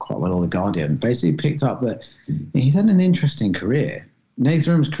quite well, or the Guardian, basically picked up that he's had an interesting career.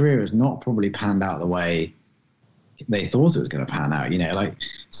 Nathan Redmond's career has not probably panned out the way they thought it was going to pan out. Like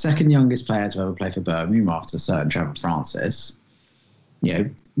second youngest player to ever play for Birmingham after certain Trevor Francis.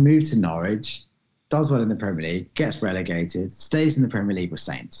 Moved to Norwich, does well in the Premier League, gets relegated, stays in the Premier League with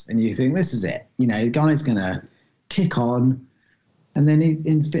Saints, and you think this is it. The guy's going to kick on, and then he's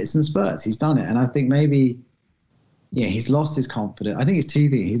in fits and spurts. He's done it, and I think maybe, he's lost his confidence. I think it's two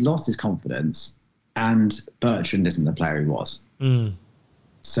things: he's lost his confidence, and Bertrand isn't the player he was. Mm.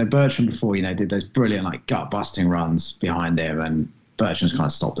 So Bertrand before, did those brilliant gut-busting runs behind him, and Bertrand's kind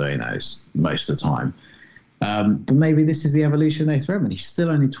of stopped doing those most of the time. But maybe this is the evolution of Nathan Redmond. He's still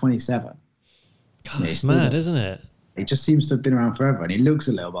only 27. God, it's mad, isn't it? He just seems to have been around forever, and he looks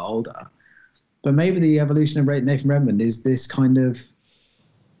a little bit older. But maybe the evolution of Nathan Redmond is this kind of,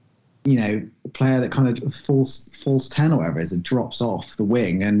 player that kind of falls 10 or whatever it is, that drops off the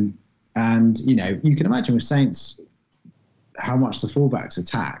wing. And you can imagine with Saints how much the fullbacks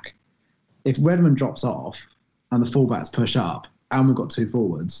attack. If Redmond drops off and the fullbacks push up, and we've got two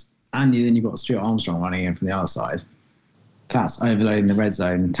forwards, and then you've got Stuart Armstrong running in from the other side, that's overloading the red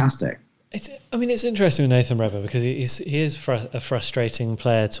zone. Fantastic. It's interesting with Nathan Redmond because he is a frustrating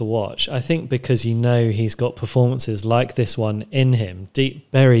player to watch. I think because he's got performances like this one in him,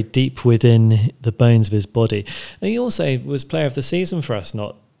 buried deep within the bones of his body. And he also was player of the season for us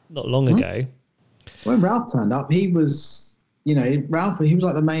not long ago. When Ralph turned up, he was, Ralph, he was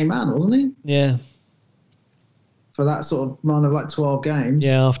like the main man, wasn't he? Yeah. For that sort of run of 12 games.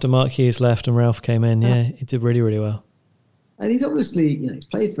 Yeah, after Mark Hughes left and Ralph came in, he did really, really well. And he's obviously, he's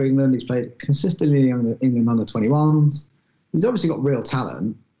played for England. He's played consistently in the England under-21s. He's obviously got real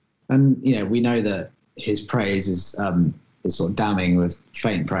talent. And, we know that his praise is sort of damning with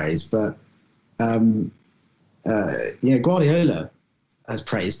faint praise. But, Guardiola has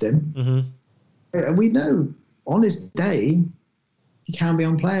praised him. Mm-hmm. And we know on his day, he can be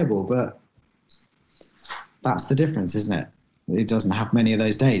unplayable. But that's the difference, isn't it? He doesn't have many of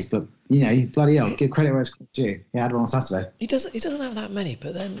those days, but bloody hell, give credit where it's due. He had one on Saturday. He doesn't have that many,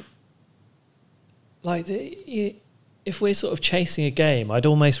 but then, if we're sort of chasing a game, I'd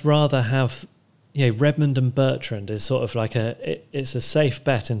almost rather have, Redmond and Bertrand is sort of like it's a safe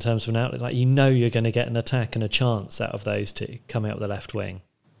bet in terms of an outlet. Like you're going to get an attack and a chance out of those two coming out the left wing.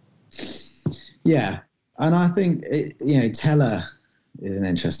 Yeah, and I think Teller is an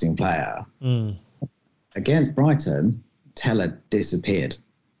interesting player. Mm. Against Brighton, Teller disappeared.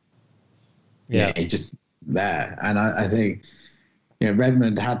 Yeah, he's just there. And I think,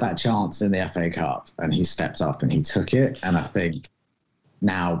 Redmond had that chance in the FA Cup and he stepped up and he took it. And I think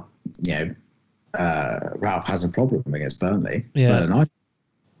now, Ralph has a problem against Burnley. Yeah.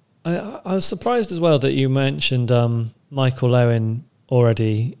 I was surprised as well that you mentioned Michael Owen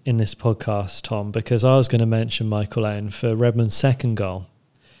already in this podcast, Tom, because I was going to mention Michael Owen for Redmond's second goal.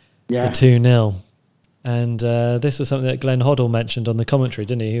 Yeah. The 2-0. And this was something that Glenn Hoddle mentioned on the commentary,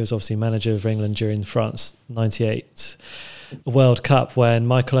 didn't he? He was obviously manager of England during France 98 World Cup when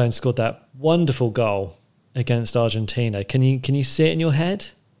Michael Owen scored that wonderful goal against Argentina. Can you see it in your head?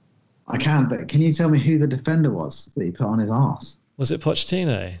 I can, but can you tell me who the defender was that he put on his arse? Was it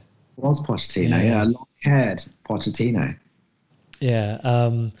Pochettino? It was Pochettino, yeah. Long-haired Pochettino. Yeah.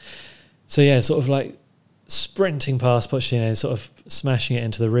 Sort of like sprinting past Pochettino, sort of smashing it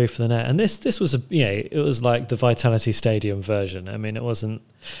into the roof of the net. And this was it was like the Vitality Stadium version. I mean, it wasn't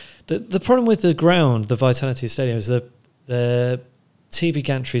the problem with the ground, the Vitality Stadium, is the TV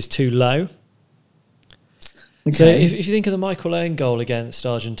gantry is too low. Okay. So if you think of the Michael Owen goal against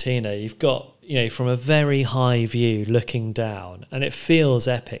Argentina, you've got from a very high view looking down, and it feels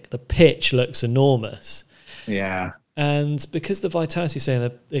epic. The pitch looks enormous. Yeah. And because the Vitality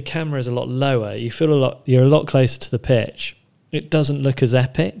Stadium, the camera is a lot lower, you're a lot closer to the pitch. It doesn't look as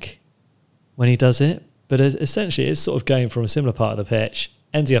epic when he does it, but essentially it's sort of going from a similar part of the pitch,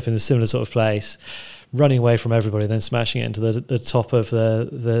 ending up in a similar sort of place, running away from everybody, then smashing it into the top of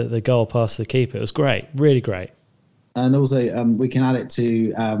the goal past the keeper. It was great, really great. And also, we can add it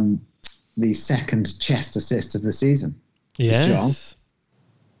to the second chest assist of the season. Yes.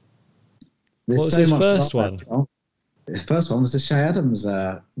 What was his first one? The first one was the Shea Adams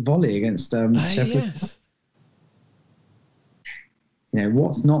volley against Sheffield. Yes.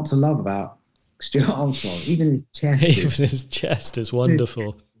 what's not to love about Stuart Armstrong? Even his chest Even his chest is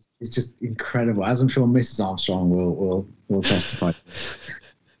wonderful. It's just incredible, as I'm sure Mrs. Armstrong will testify.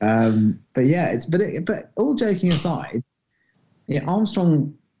 But yeah, but all joking aside,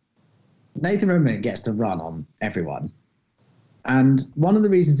 Armstrong, Nathan Redmond gets the run on everyone. And one of the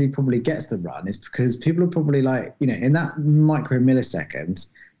reasons he probably gets the run is because people are probably like, in that micro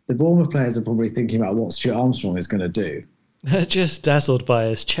millisecond, the Bournemouth players are probably thinking about what Stuart Armstrong is going to do. They're just dazzled by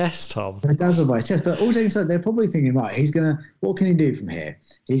his chest, Tom. They're dazzled by his chest. But all joking aside, they're probably thinking, right, what can he do from here?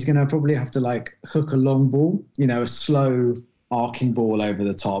 He's going to probably have to hook a long ball, a slow arcing ball over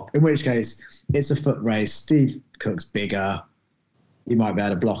the top, in which case it's a foot race. Steve Cook's bigger. He might be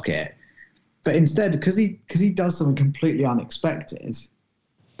able to block it. But instead, because he does something completely unexpected,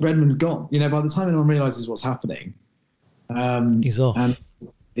 Redmond's gone. By the time anyone realises what's happening, he's off. And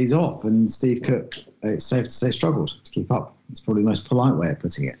he's off, and Steve Cook, it's safe to say, struggled to keep up. It's probably the most polite way of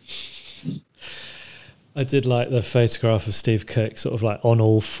putting it. I did like the photograph of Steve Cook sort of on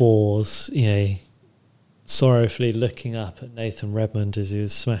all fours, sorrowfully looking up at Nathan Redmond as he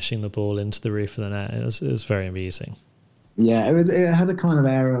was smashing the ball into the roof of the net. It was very amusing. Yeah, it had a kind of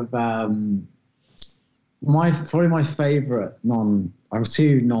air of probably my favourite I have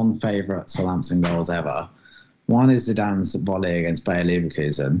two non-favourite Southampton goals ever. One is Zidane's volley against Bayer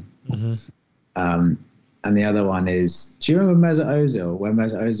Leverkusen. Mm-hmm. And the other one is, do you remember Mesut Ozil, when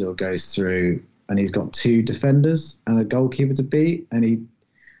Mesut Ozil goes through and he's got two defenders and a goalkeeper to beat, and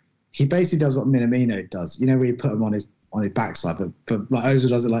he basically does what Minamino does, where you put him on his backside, but Ozil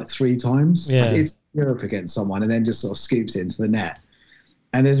does it 3 times. Yeah. It's Europe against someone and then just sort of scoops it into the net.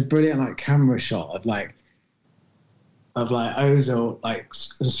 And there's a brilliant camera shot of Ozil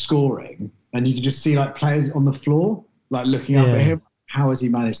scoring, and you can just see players on the floor looking up at him. How has he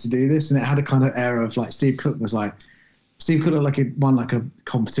managed to do this? And it had a kind of air of Steve Cook was Steve Cook looked like he won a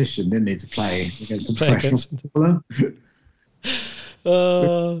competition, didn't he, to play against a professional footballer.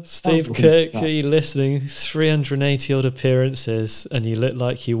 Oh, Steve Cook, are you listening? 380 odd appearances, and you look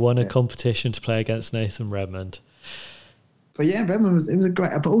like you won a competition to play against Nathan Redmond. But yeah, Redmond was a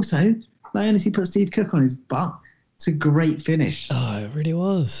great. But also, not only does he put Steve Cook on his butt, it's a great finish. Oh, it really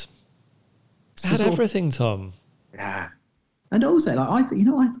was. It had everything, Tom. Yeah, and also I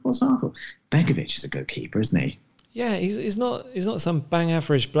thought Begovic is a good keeper, isn't he? Yeah, he's not some bang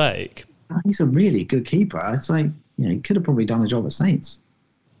average bloke. He's a really good keeper. It's he could have probably done the job at Saints.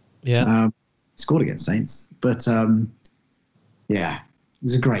 Yeah. Scored against Saints. But, it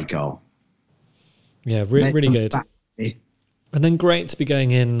was a great goal. Yeah, really good. And then great to be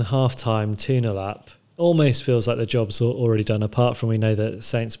going in half-time, 2-0 up. Almost feels like the job's already done, apart from we know that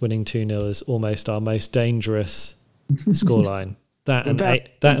Saints winning 2-0 is almost our most dangerous scoreline. That and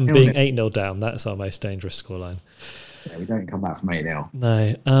being 8-0 down, that's our most dangerous scoreline. Yeah, we don't come back from 8-0.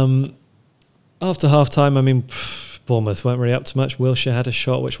 No. After half-time, Bournemouth weren't really up to much. Wilshere had a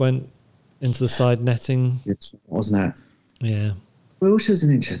shot which went into the side netting. Wasn't it? Yeah. Wilshere's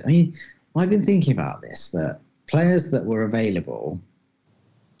an interesting... I've been thinking about this, that players that were available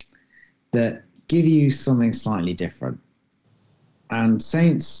that give you something slightly different. And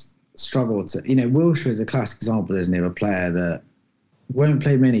Saints struggle to... Wilshere is a classic example, isn't he, of a player that won't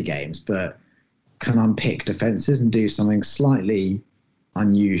play many games, but can unpick defences and do something slightly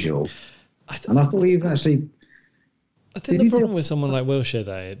unusual. I thought he actually... I think the problem with someone like Wilshere,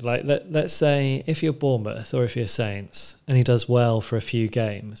 though, let's say if you're Bournemouth or if you're Saints and he does well for a few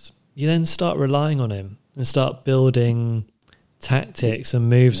games, you then start relying on him and start building tactics and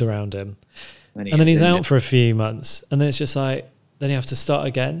moves around him. And then he's out for a few months, and then it's just then you have to start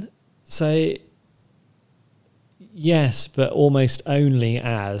again. So, yes, but almost only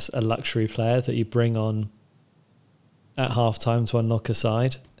as a luxury player that you bring on at half-time to unlock a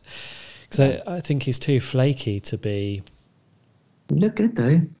side. Because I think he's too flaky to be... He looked good,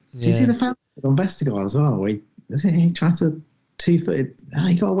 though. Did you see the foul on Vestergaard as well? He tried to two-footed...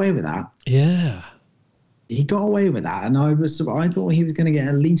 He got away with that. Yeah. He got away with that, and I thought he was going to get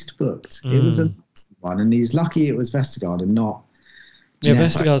at least booked. It was a one, and he's lucky it was Vestergaard and not... Yeah,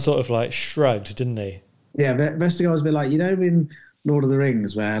 Vestergaard sort of shrugged, didn't he? Yeah, Vestergaard was a bit in Lord of the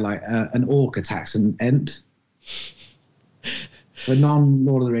Rings where an orc attacks an ent? For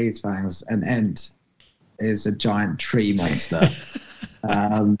non-Lord of the Rings fans, an ent is a giant tree monster.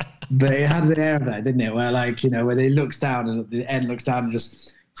 But it had an air of that, didn't it? Where where they looks down and the ent looks down and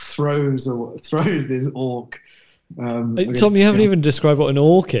just throws this orc. Tom, you haven't even described what an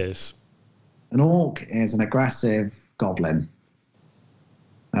orc is. An orc is an aggressive goblin.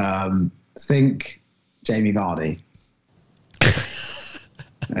 Think Jamie Vardy.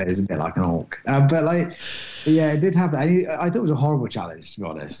 It's a bit like an orc. It did have that. I thought it was a horrible challenge, to be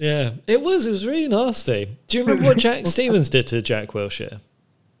honest. Yeah, it was. It was really nasty. Do you remember what Jack Stevens did to Jack Wilshere?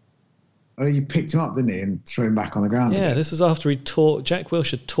 Oh, you picked him up, didn't you, and threw him back on the ground? Yeah, this was after Jack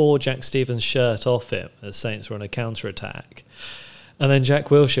Wilshere tore Jack Stevens' shirt off him as Saints were on a counter-attack. And then Jack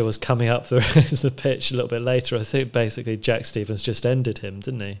Wilshere was coming up the pitch a little bit later. I think basically Jack Stevens just ended him,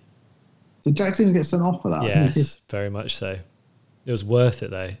 didn't he? Did Jack Stevens get sent off for that? Yes, very much so. It was worth it,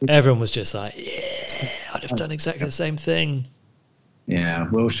 though. Everyone was just like, yeah, I'd have done exactly the same thing. Yeah,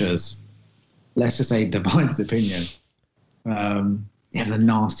 Wilshere's, let's just say, divides opinion. It was a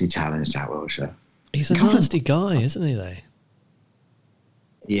nasty challenge, Jack Wilshere. He's a nasty guy, isn't he, though?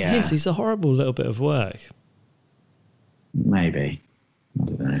 Yeah. He is. He's a horrible little bit of work. Maybe. I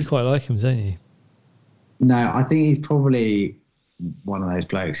don't know. You quite like him, don't you? No, I think he's probably one of those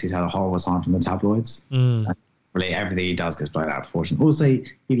blokes who's had a horrible time from the tabloids. Probably everything he does gets blown out of proportion. Also,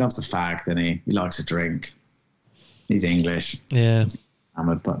 he loves a fag, doesn't he? He likes to drink. He's English. Yeah.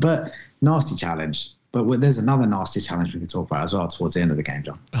 But nasty challenge. But there's another nasty challenge we could talk about as well towards the end of the game,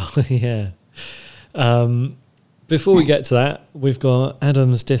 John. Oh, yeah. Before we get to that, we've got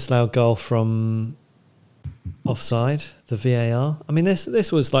Adams' disallowed goal from offside, the VAR. I mean,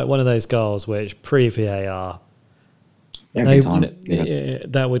 this was like one of those goals which pre-VAR,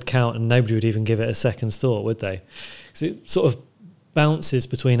 that would count and nobody would even give it a second's thought, would they? Because it sort of bounces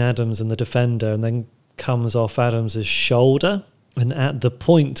between Adams and the defender and then comes off Adams' shoulder. And at the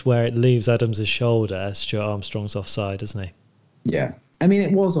point where it leaves Adams' shoulder, Stuart Armstrong's offside, isn't he? Yeah. I mean,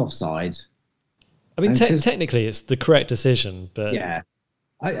 it was offside. I mean, technically it's the correct decision, but... Yeah.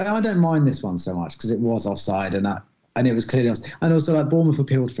 I don't mind this one so much because it was offside and it was clearly offside. And also, like, Bournemouth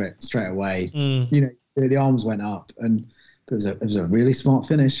appealed for it straight away. You know, the arms went up and it was a really smart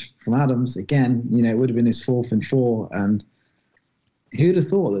finish from Adams. Again, you know, it would have been his 4th and 4. And who'd have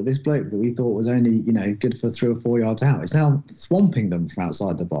thought that this bloke that we thought was only, you know, good for 3 or 4 yards out is now swamping them from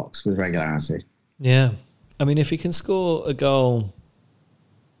outside the box with regularity. Yeah. I mean, if he can score a goal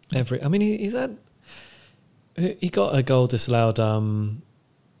he got a goal disallowed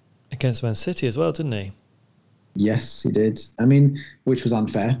against Man City as well, didn't he? Yes, he did. I mean, which was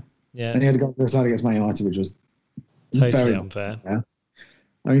unfair. Yeah. And he had a goal disallowed against Man United, which was totally very unfair. Yeah.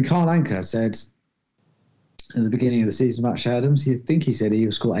 I mean, Carl Anker said at the beginning of the season about Che Adams, he said he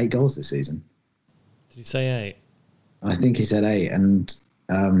will score 8 goals this season. Did he say 8? I think he said 8, and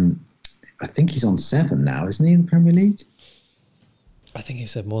I think he's on 7 now, isn't he, in the Premier League? I think he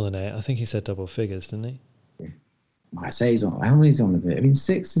said more than 8. I think he said double figures, didn't he? I say he's on. How many is he on? I mean,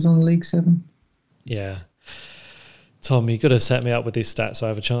 6 is on League 7. Yeah. Tom, you've got to set me up with these stats so I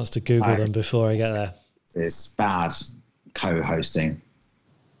have a chance to Google them before I get there. It's bad co-hosting.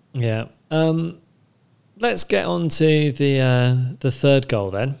 Yeah. Let's get on to the third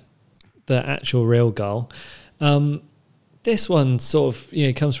goal then, the actual real goal. This one sort of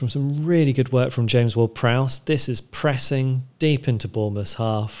comes from some really good work from James Ward-Prowse. This is pressing deep into Bournemouth's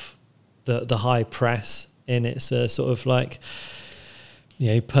half, the high press in its sort of like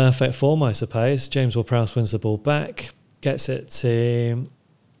perfect form, I suppose. James Ward-Prowse wins the ball back, gets it to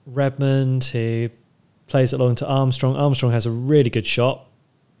Redmond, who plays it along to Armstrong. Armstrong has a really good shot,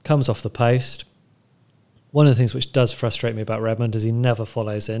 comes off the post. One of the things which does frustrate me about Redmond is he never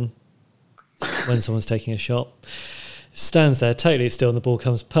follows in when someone's taking a shot. Stands there totally still and the ball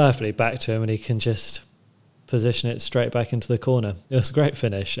comes perfectly back to him and he can just position it straight back into the corner. It was a great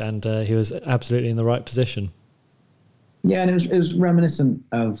finish and he was absolutely in the right position. Yeah, and it was reminiscent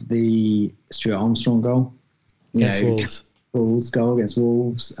of the Stuart Armstrong goal. Against Wolves. Wolves goal against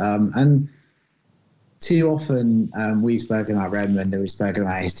Wolves. And too often we've spoken about Redmond and we've spoken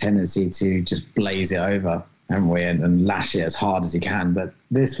about his tendency to just blaze it over, haven't we, and lash it as hard as he can. But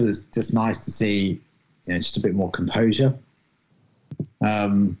this was just nice to see, just a bit more composure.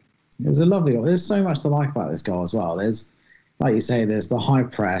 It was a lovely goal. There's so much to like about this goal as well. There's, like you say, there's the high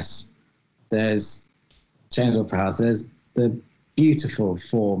press, there's James Ward-Prowse, there's the beautiful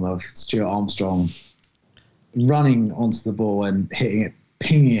form of Stuart Armstrong running onto the ball and hitting it,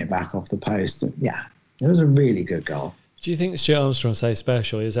 pinging it back off the post. Yeah, it was a really good goal. Do you think Stuart Armstrong's so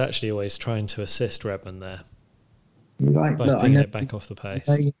special? He was actually always trying to assist Redmond there. He's like, by look, pinging it back off the post.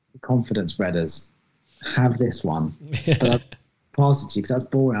 Confidence, Redders. Have this one. But I'll pass it to you because that's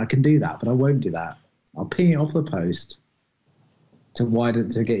boring. I can do that, but I won't do that. I'll ping it off the post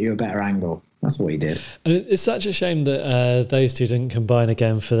to get you a better angle. That's what he did. And it's such a shame that those two didn't combine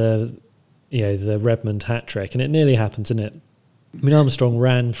again for the Redmond hat trick, and it nearly happened, didn't it? I mean, Armstrong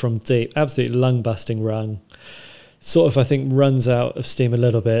ran from deep, absolutely lung-busting run. Sort of, I think, runs out of steam a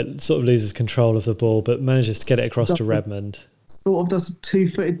little bit, sort of loses control of the ball, but manages to get it across to Redmond. sort of does a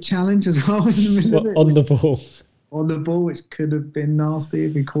 2-footed challenge as well in the middle of it. On the ball. On the ball, which could have been nasty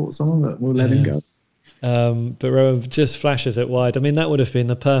if he caught someone, but we'll let him go. But Rowan just flashes it wide. I mean, that would have been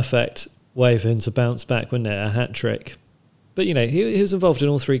the perfect way for him to bounce back, wouldn't it? A hat-trick. But, you know, he was involved in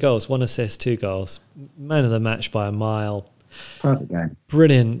all 3 goals. 1 assist, 2 goals. Man of the match by a mile. Perfect game.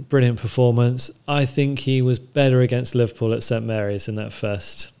 Brilliant performance. I think he was better against Liverpool at St Mary's in that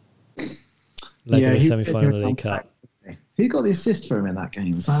first leg of the semi-final of the League Cup. Who got the assist for him in that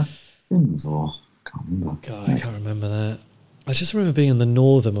game? Was that Sims or... I can't remember. God, I can't remember that. I just remember being in the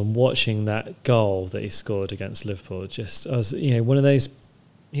Northern and watching that goal that he scored against Liverpool. I was, you know, one of those,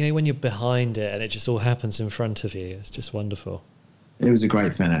 you know, when you're behind it and it just all happens in front of you. It's just wonderful. It was a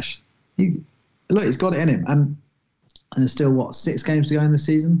great finish. He's got it in him. And there's still, 6 games to go in the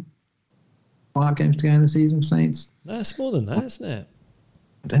season? 5 games to go in the season for Saints? No, it's more than that, isn't it?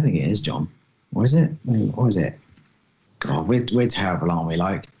 I don't think it is, John. Or is it? Or is it? God, we're terrible, aren't we?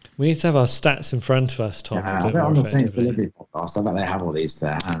 Like, we need to have our stats in front of us, Tom. I bet on the Saints Delivery podcast, I bet they have all these to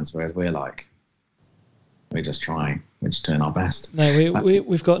their hands, whereas we're just trying. We're just doing our best. No,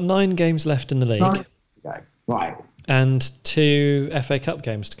 we've got 9 games left in the league. 9 to go. Right. And 2 FA Cup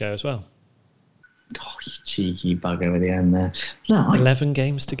games to go as well. Oh, you cheeky bugger with the end there. No, 11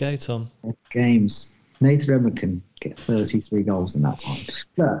 games to go, Tom. Games. Nathan Redmond can get 33 goals in that time.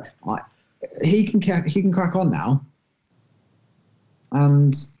 Look, he can crack on now.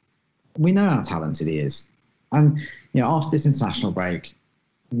 And we know how talented he is. And, you know, after this international break,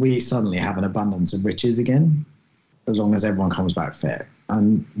 we suddenly have an abundance of riches again, as long as everyone comes back fit.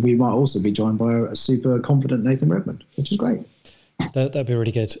 And we might also be joined by a super confident Nathan Redmond, which is great. That'd be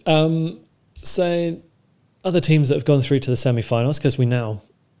really good. So other teams that have gone through to the semi-finals, because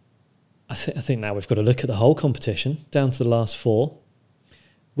I think now we've got to look at the whole competition, down to the last 4.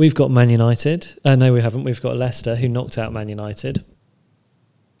 We've got Man United. No, we haven't. We've got Leicester, who knocked out Man United.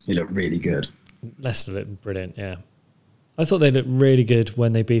 He looked really good. Leicester looked brilliant, yeah. I thought they looked really good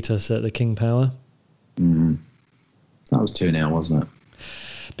when they beat us at the King Power. Mm. That was 2-0, wasn't it?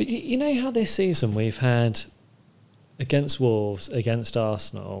 But you know how this season we've had against Wolves, against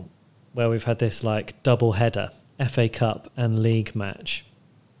Arsenal, where we've had this like double header, FA Cup and League match.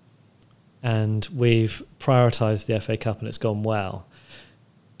 And we've prioritised the FA Cup and it's gone well.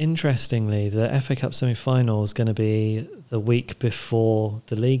 Interestingly, the FA Cup semi-final is going to be the week before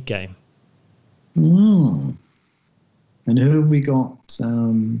the league game. Mm. And who have we got?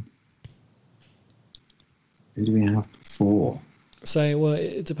 Who do we have before? So, well,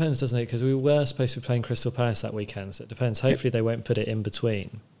 it depends, doesn't it? Because we were supposed to be playing Crystal Palace that weekend, so it depends. Hopefully they won't put it in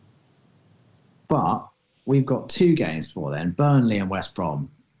between. But we've got 2 games before then, Burnley and West Brom.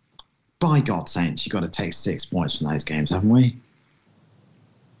 By God's Saints, you've got to take 6 points from those games, haven't we?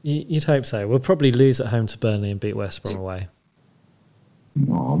 You'd hope so. We'll probably lose at home to Burnley and beat West Brom away.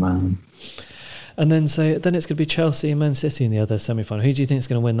 Oh, man. And then it's going to be Chelsea and Man City in the other semi-final. Who do you think is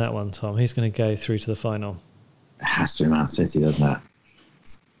going to win that one, Tom? Who's going to go through to the final? It has to be Man City, doesn't it?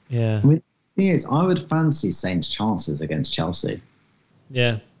 Yeah. I mean, the thing is, I would fancy Saints' chances against Chelsea.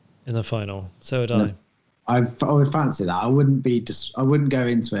 Yeah, in the final. So would I. I would fancy that. I wouldn't go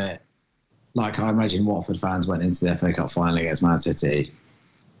into it like I imagine Watford fans went into the FA Cup final against Man City.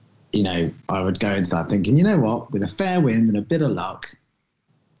 You know, I would go into that thinking, you know what, with a fair win and a bit of luck,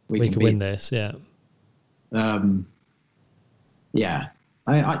 we can win this, yeah. Yeah.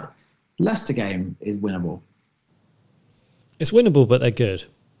 Leicester game is winnable. It's winnable, but they're good.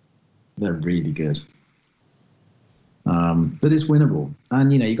 They're really good. But it's winnable.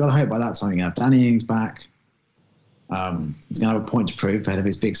 And, you know, you've got to hope by that time you have Danny Ings back. He's going to have a point to prove ahead of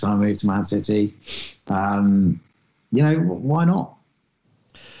his big summer move to Man City. You know, why not?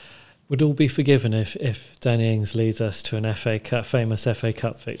 Would all be forgiven if Danny Ings leads us to an famous FA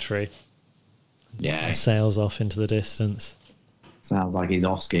Cup victory. Yeah. And sails off into the distance. Sounds like he's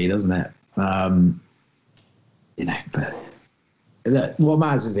off ski, doesn't it? You know, but look, what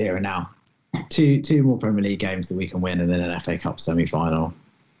matters is here and now. Two more Premier League games that we can win and then an FA Cup semi-final.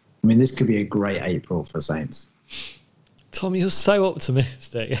 I mean, this could be a great April for Saints. Tom, you're so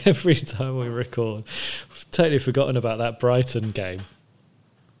optimistic every time we record. We've totally forgotten about that Brighton game.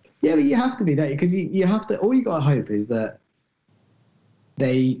 Yeah, but you have to be there because you have to. All you got to hope is that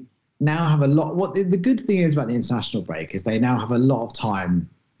they now have a lot. What the good thing is about the international break is they now have a lot of time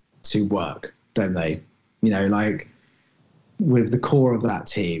to work, don't they? You know, like with the core of that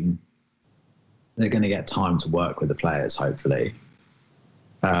team, they're going to get time to work with the players, hopefully.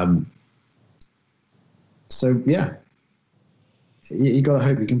 So yeah, you got to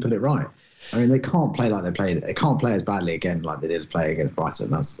hope you can put it right. I mean, they can't play like they played. They can't play as badly again like they did play against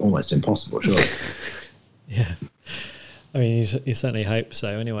Brighton. That's almost impossible, sure. Yeah. I mean, you certainly hope so.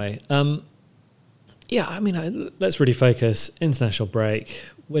 Anyway, yeah. I mean, let's really focus. International break,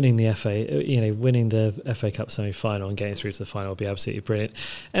 winning the winning the FA Cup semi-final and getting through to the final would be absolutely brilliant.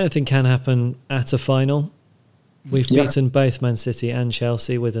 Anything can happen at a final. We've beaten both Man City and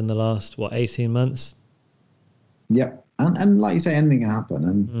Chelsea within the last 18 months. Yep, and like you say, anything can happen.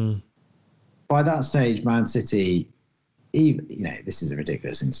 And by that stage, Man City, even, this is a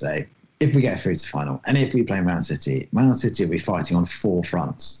ridiculous thing to say. If we get through to the final, and if we play Man City will be fighting on 4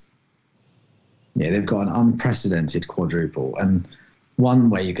 fronts. Yeah, they've got an unprecedented quadruple. And one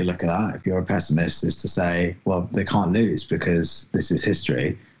way you could look at that, if you're a pessimist, is to say, well, they can't lose because this is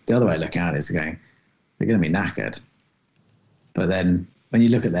history. The other way of looking at it is going, they're going to be knackered. But then when you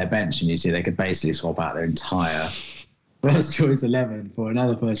look at their bench and you see they could basically swap out their entire first choice 11 for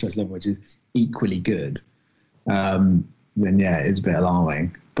another first choice 11, which is equally good, then yeah, it's a bit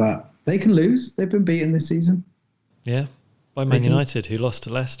alarming. But they can lose. They've been beaten this season. Yeah, by Man United, who lost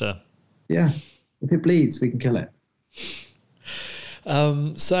to Leicester. Yeah, if it bleeds, we can kill it.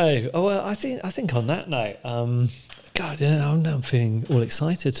 I think on that note, God, I'm feeling all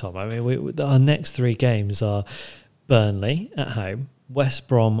excited, Tom. I mean, our next 3 games are Burnley at home, West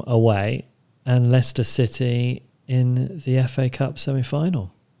Brom away, and Leicester City in the FA Cup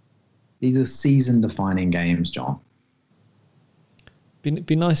semi-final. These are season-defining games, John.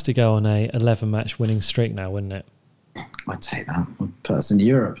 Be nice to go on a 11-match winning streak now, wouldn't it? I'd take that. I'd put us in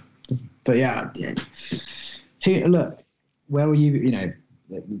Europe. But yeah. Here, look, where were you?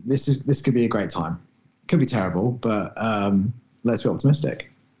 This could be a great time. Could be terrible, but let's be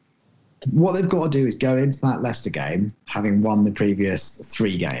optimistic. What they've got to do is go into that Leicester game having won the previous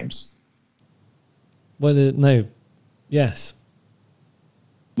 3 games. Well, no. Yes.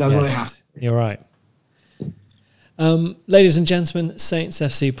 That's what they have to do. You're right. Ladies and gentlemen, Saints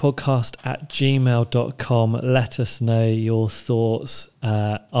FC podcast at gmail.com. Let us know your thoughts.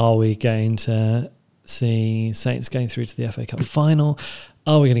 Are we going to see Saints going through to the FA Cup final?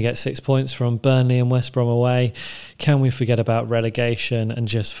 Are we going to get 6 points from Burnley and West Brom away? Can we forget about relegation and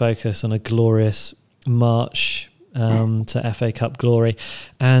just focus on a glorious march to FA Cup glory?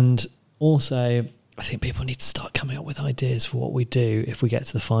 And also, I think people need to start coming up with ideas for what we do if we get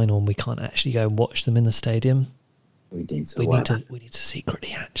to the final and we can't actually go and watch them in the stadium. We need to secretly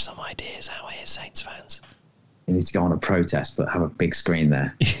hatch some ideas out here, Saints fans. We need to go on a protest, but have a big screen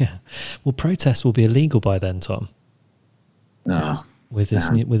there. Yeah. Well, protests will be illegal by then, Tom. No. With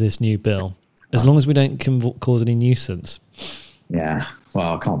this new bill, as long as we don't cause any nuisance. Yeah.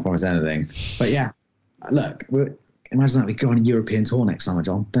 Well, I can't promise anything, but yeah. Look, imagine that we go on a European tour next summer,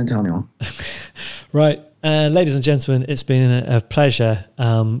 John. Don't tell anyone. Right. Ladies and gentlemen, it's been a pleasure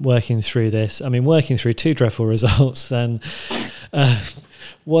working through this. I mean, working through 2 dreadful results and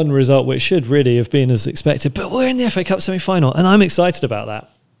one result which should really have been as expected. But we're in the FA Cup semi-final, and I'm excited about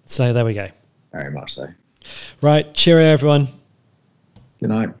that. So there we go. Very much so. Right. Cheerio, everyone. Good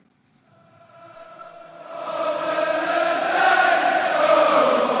night.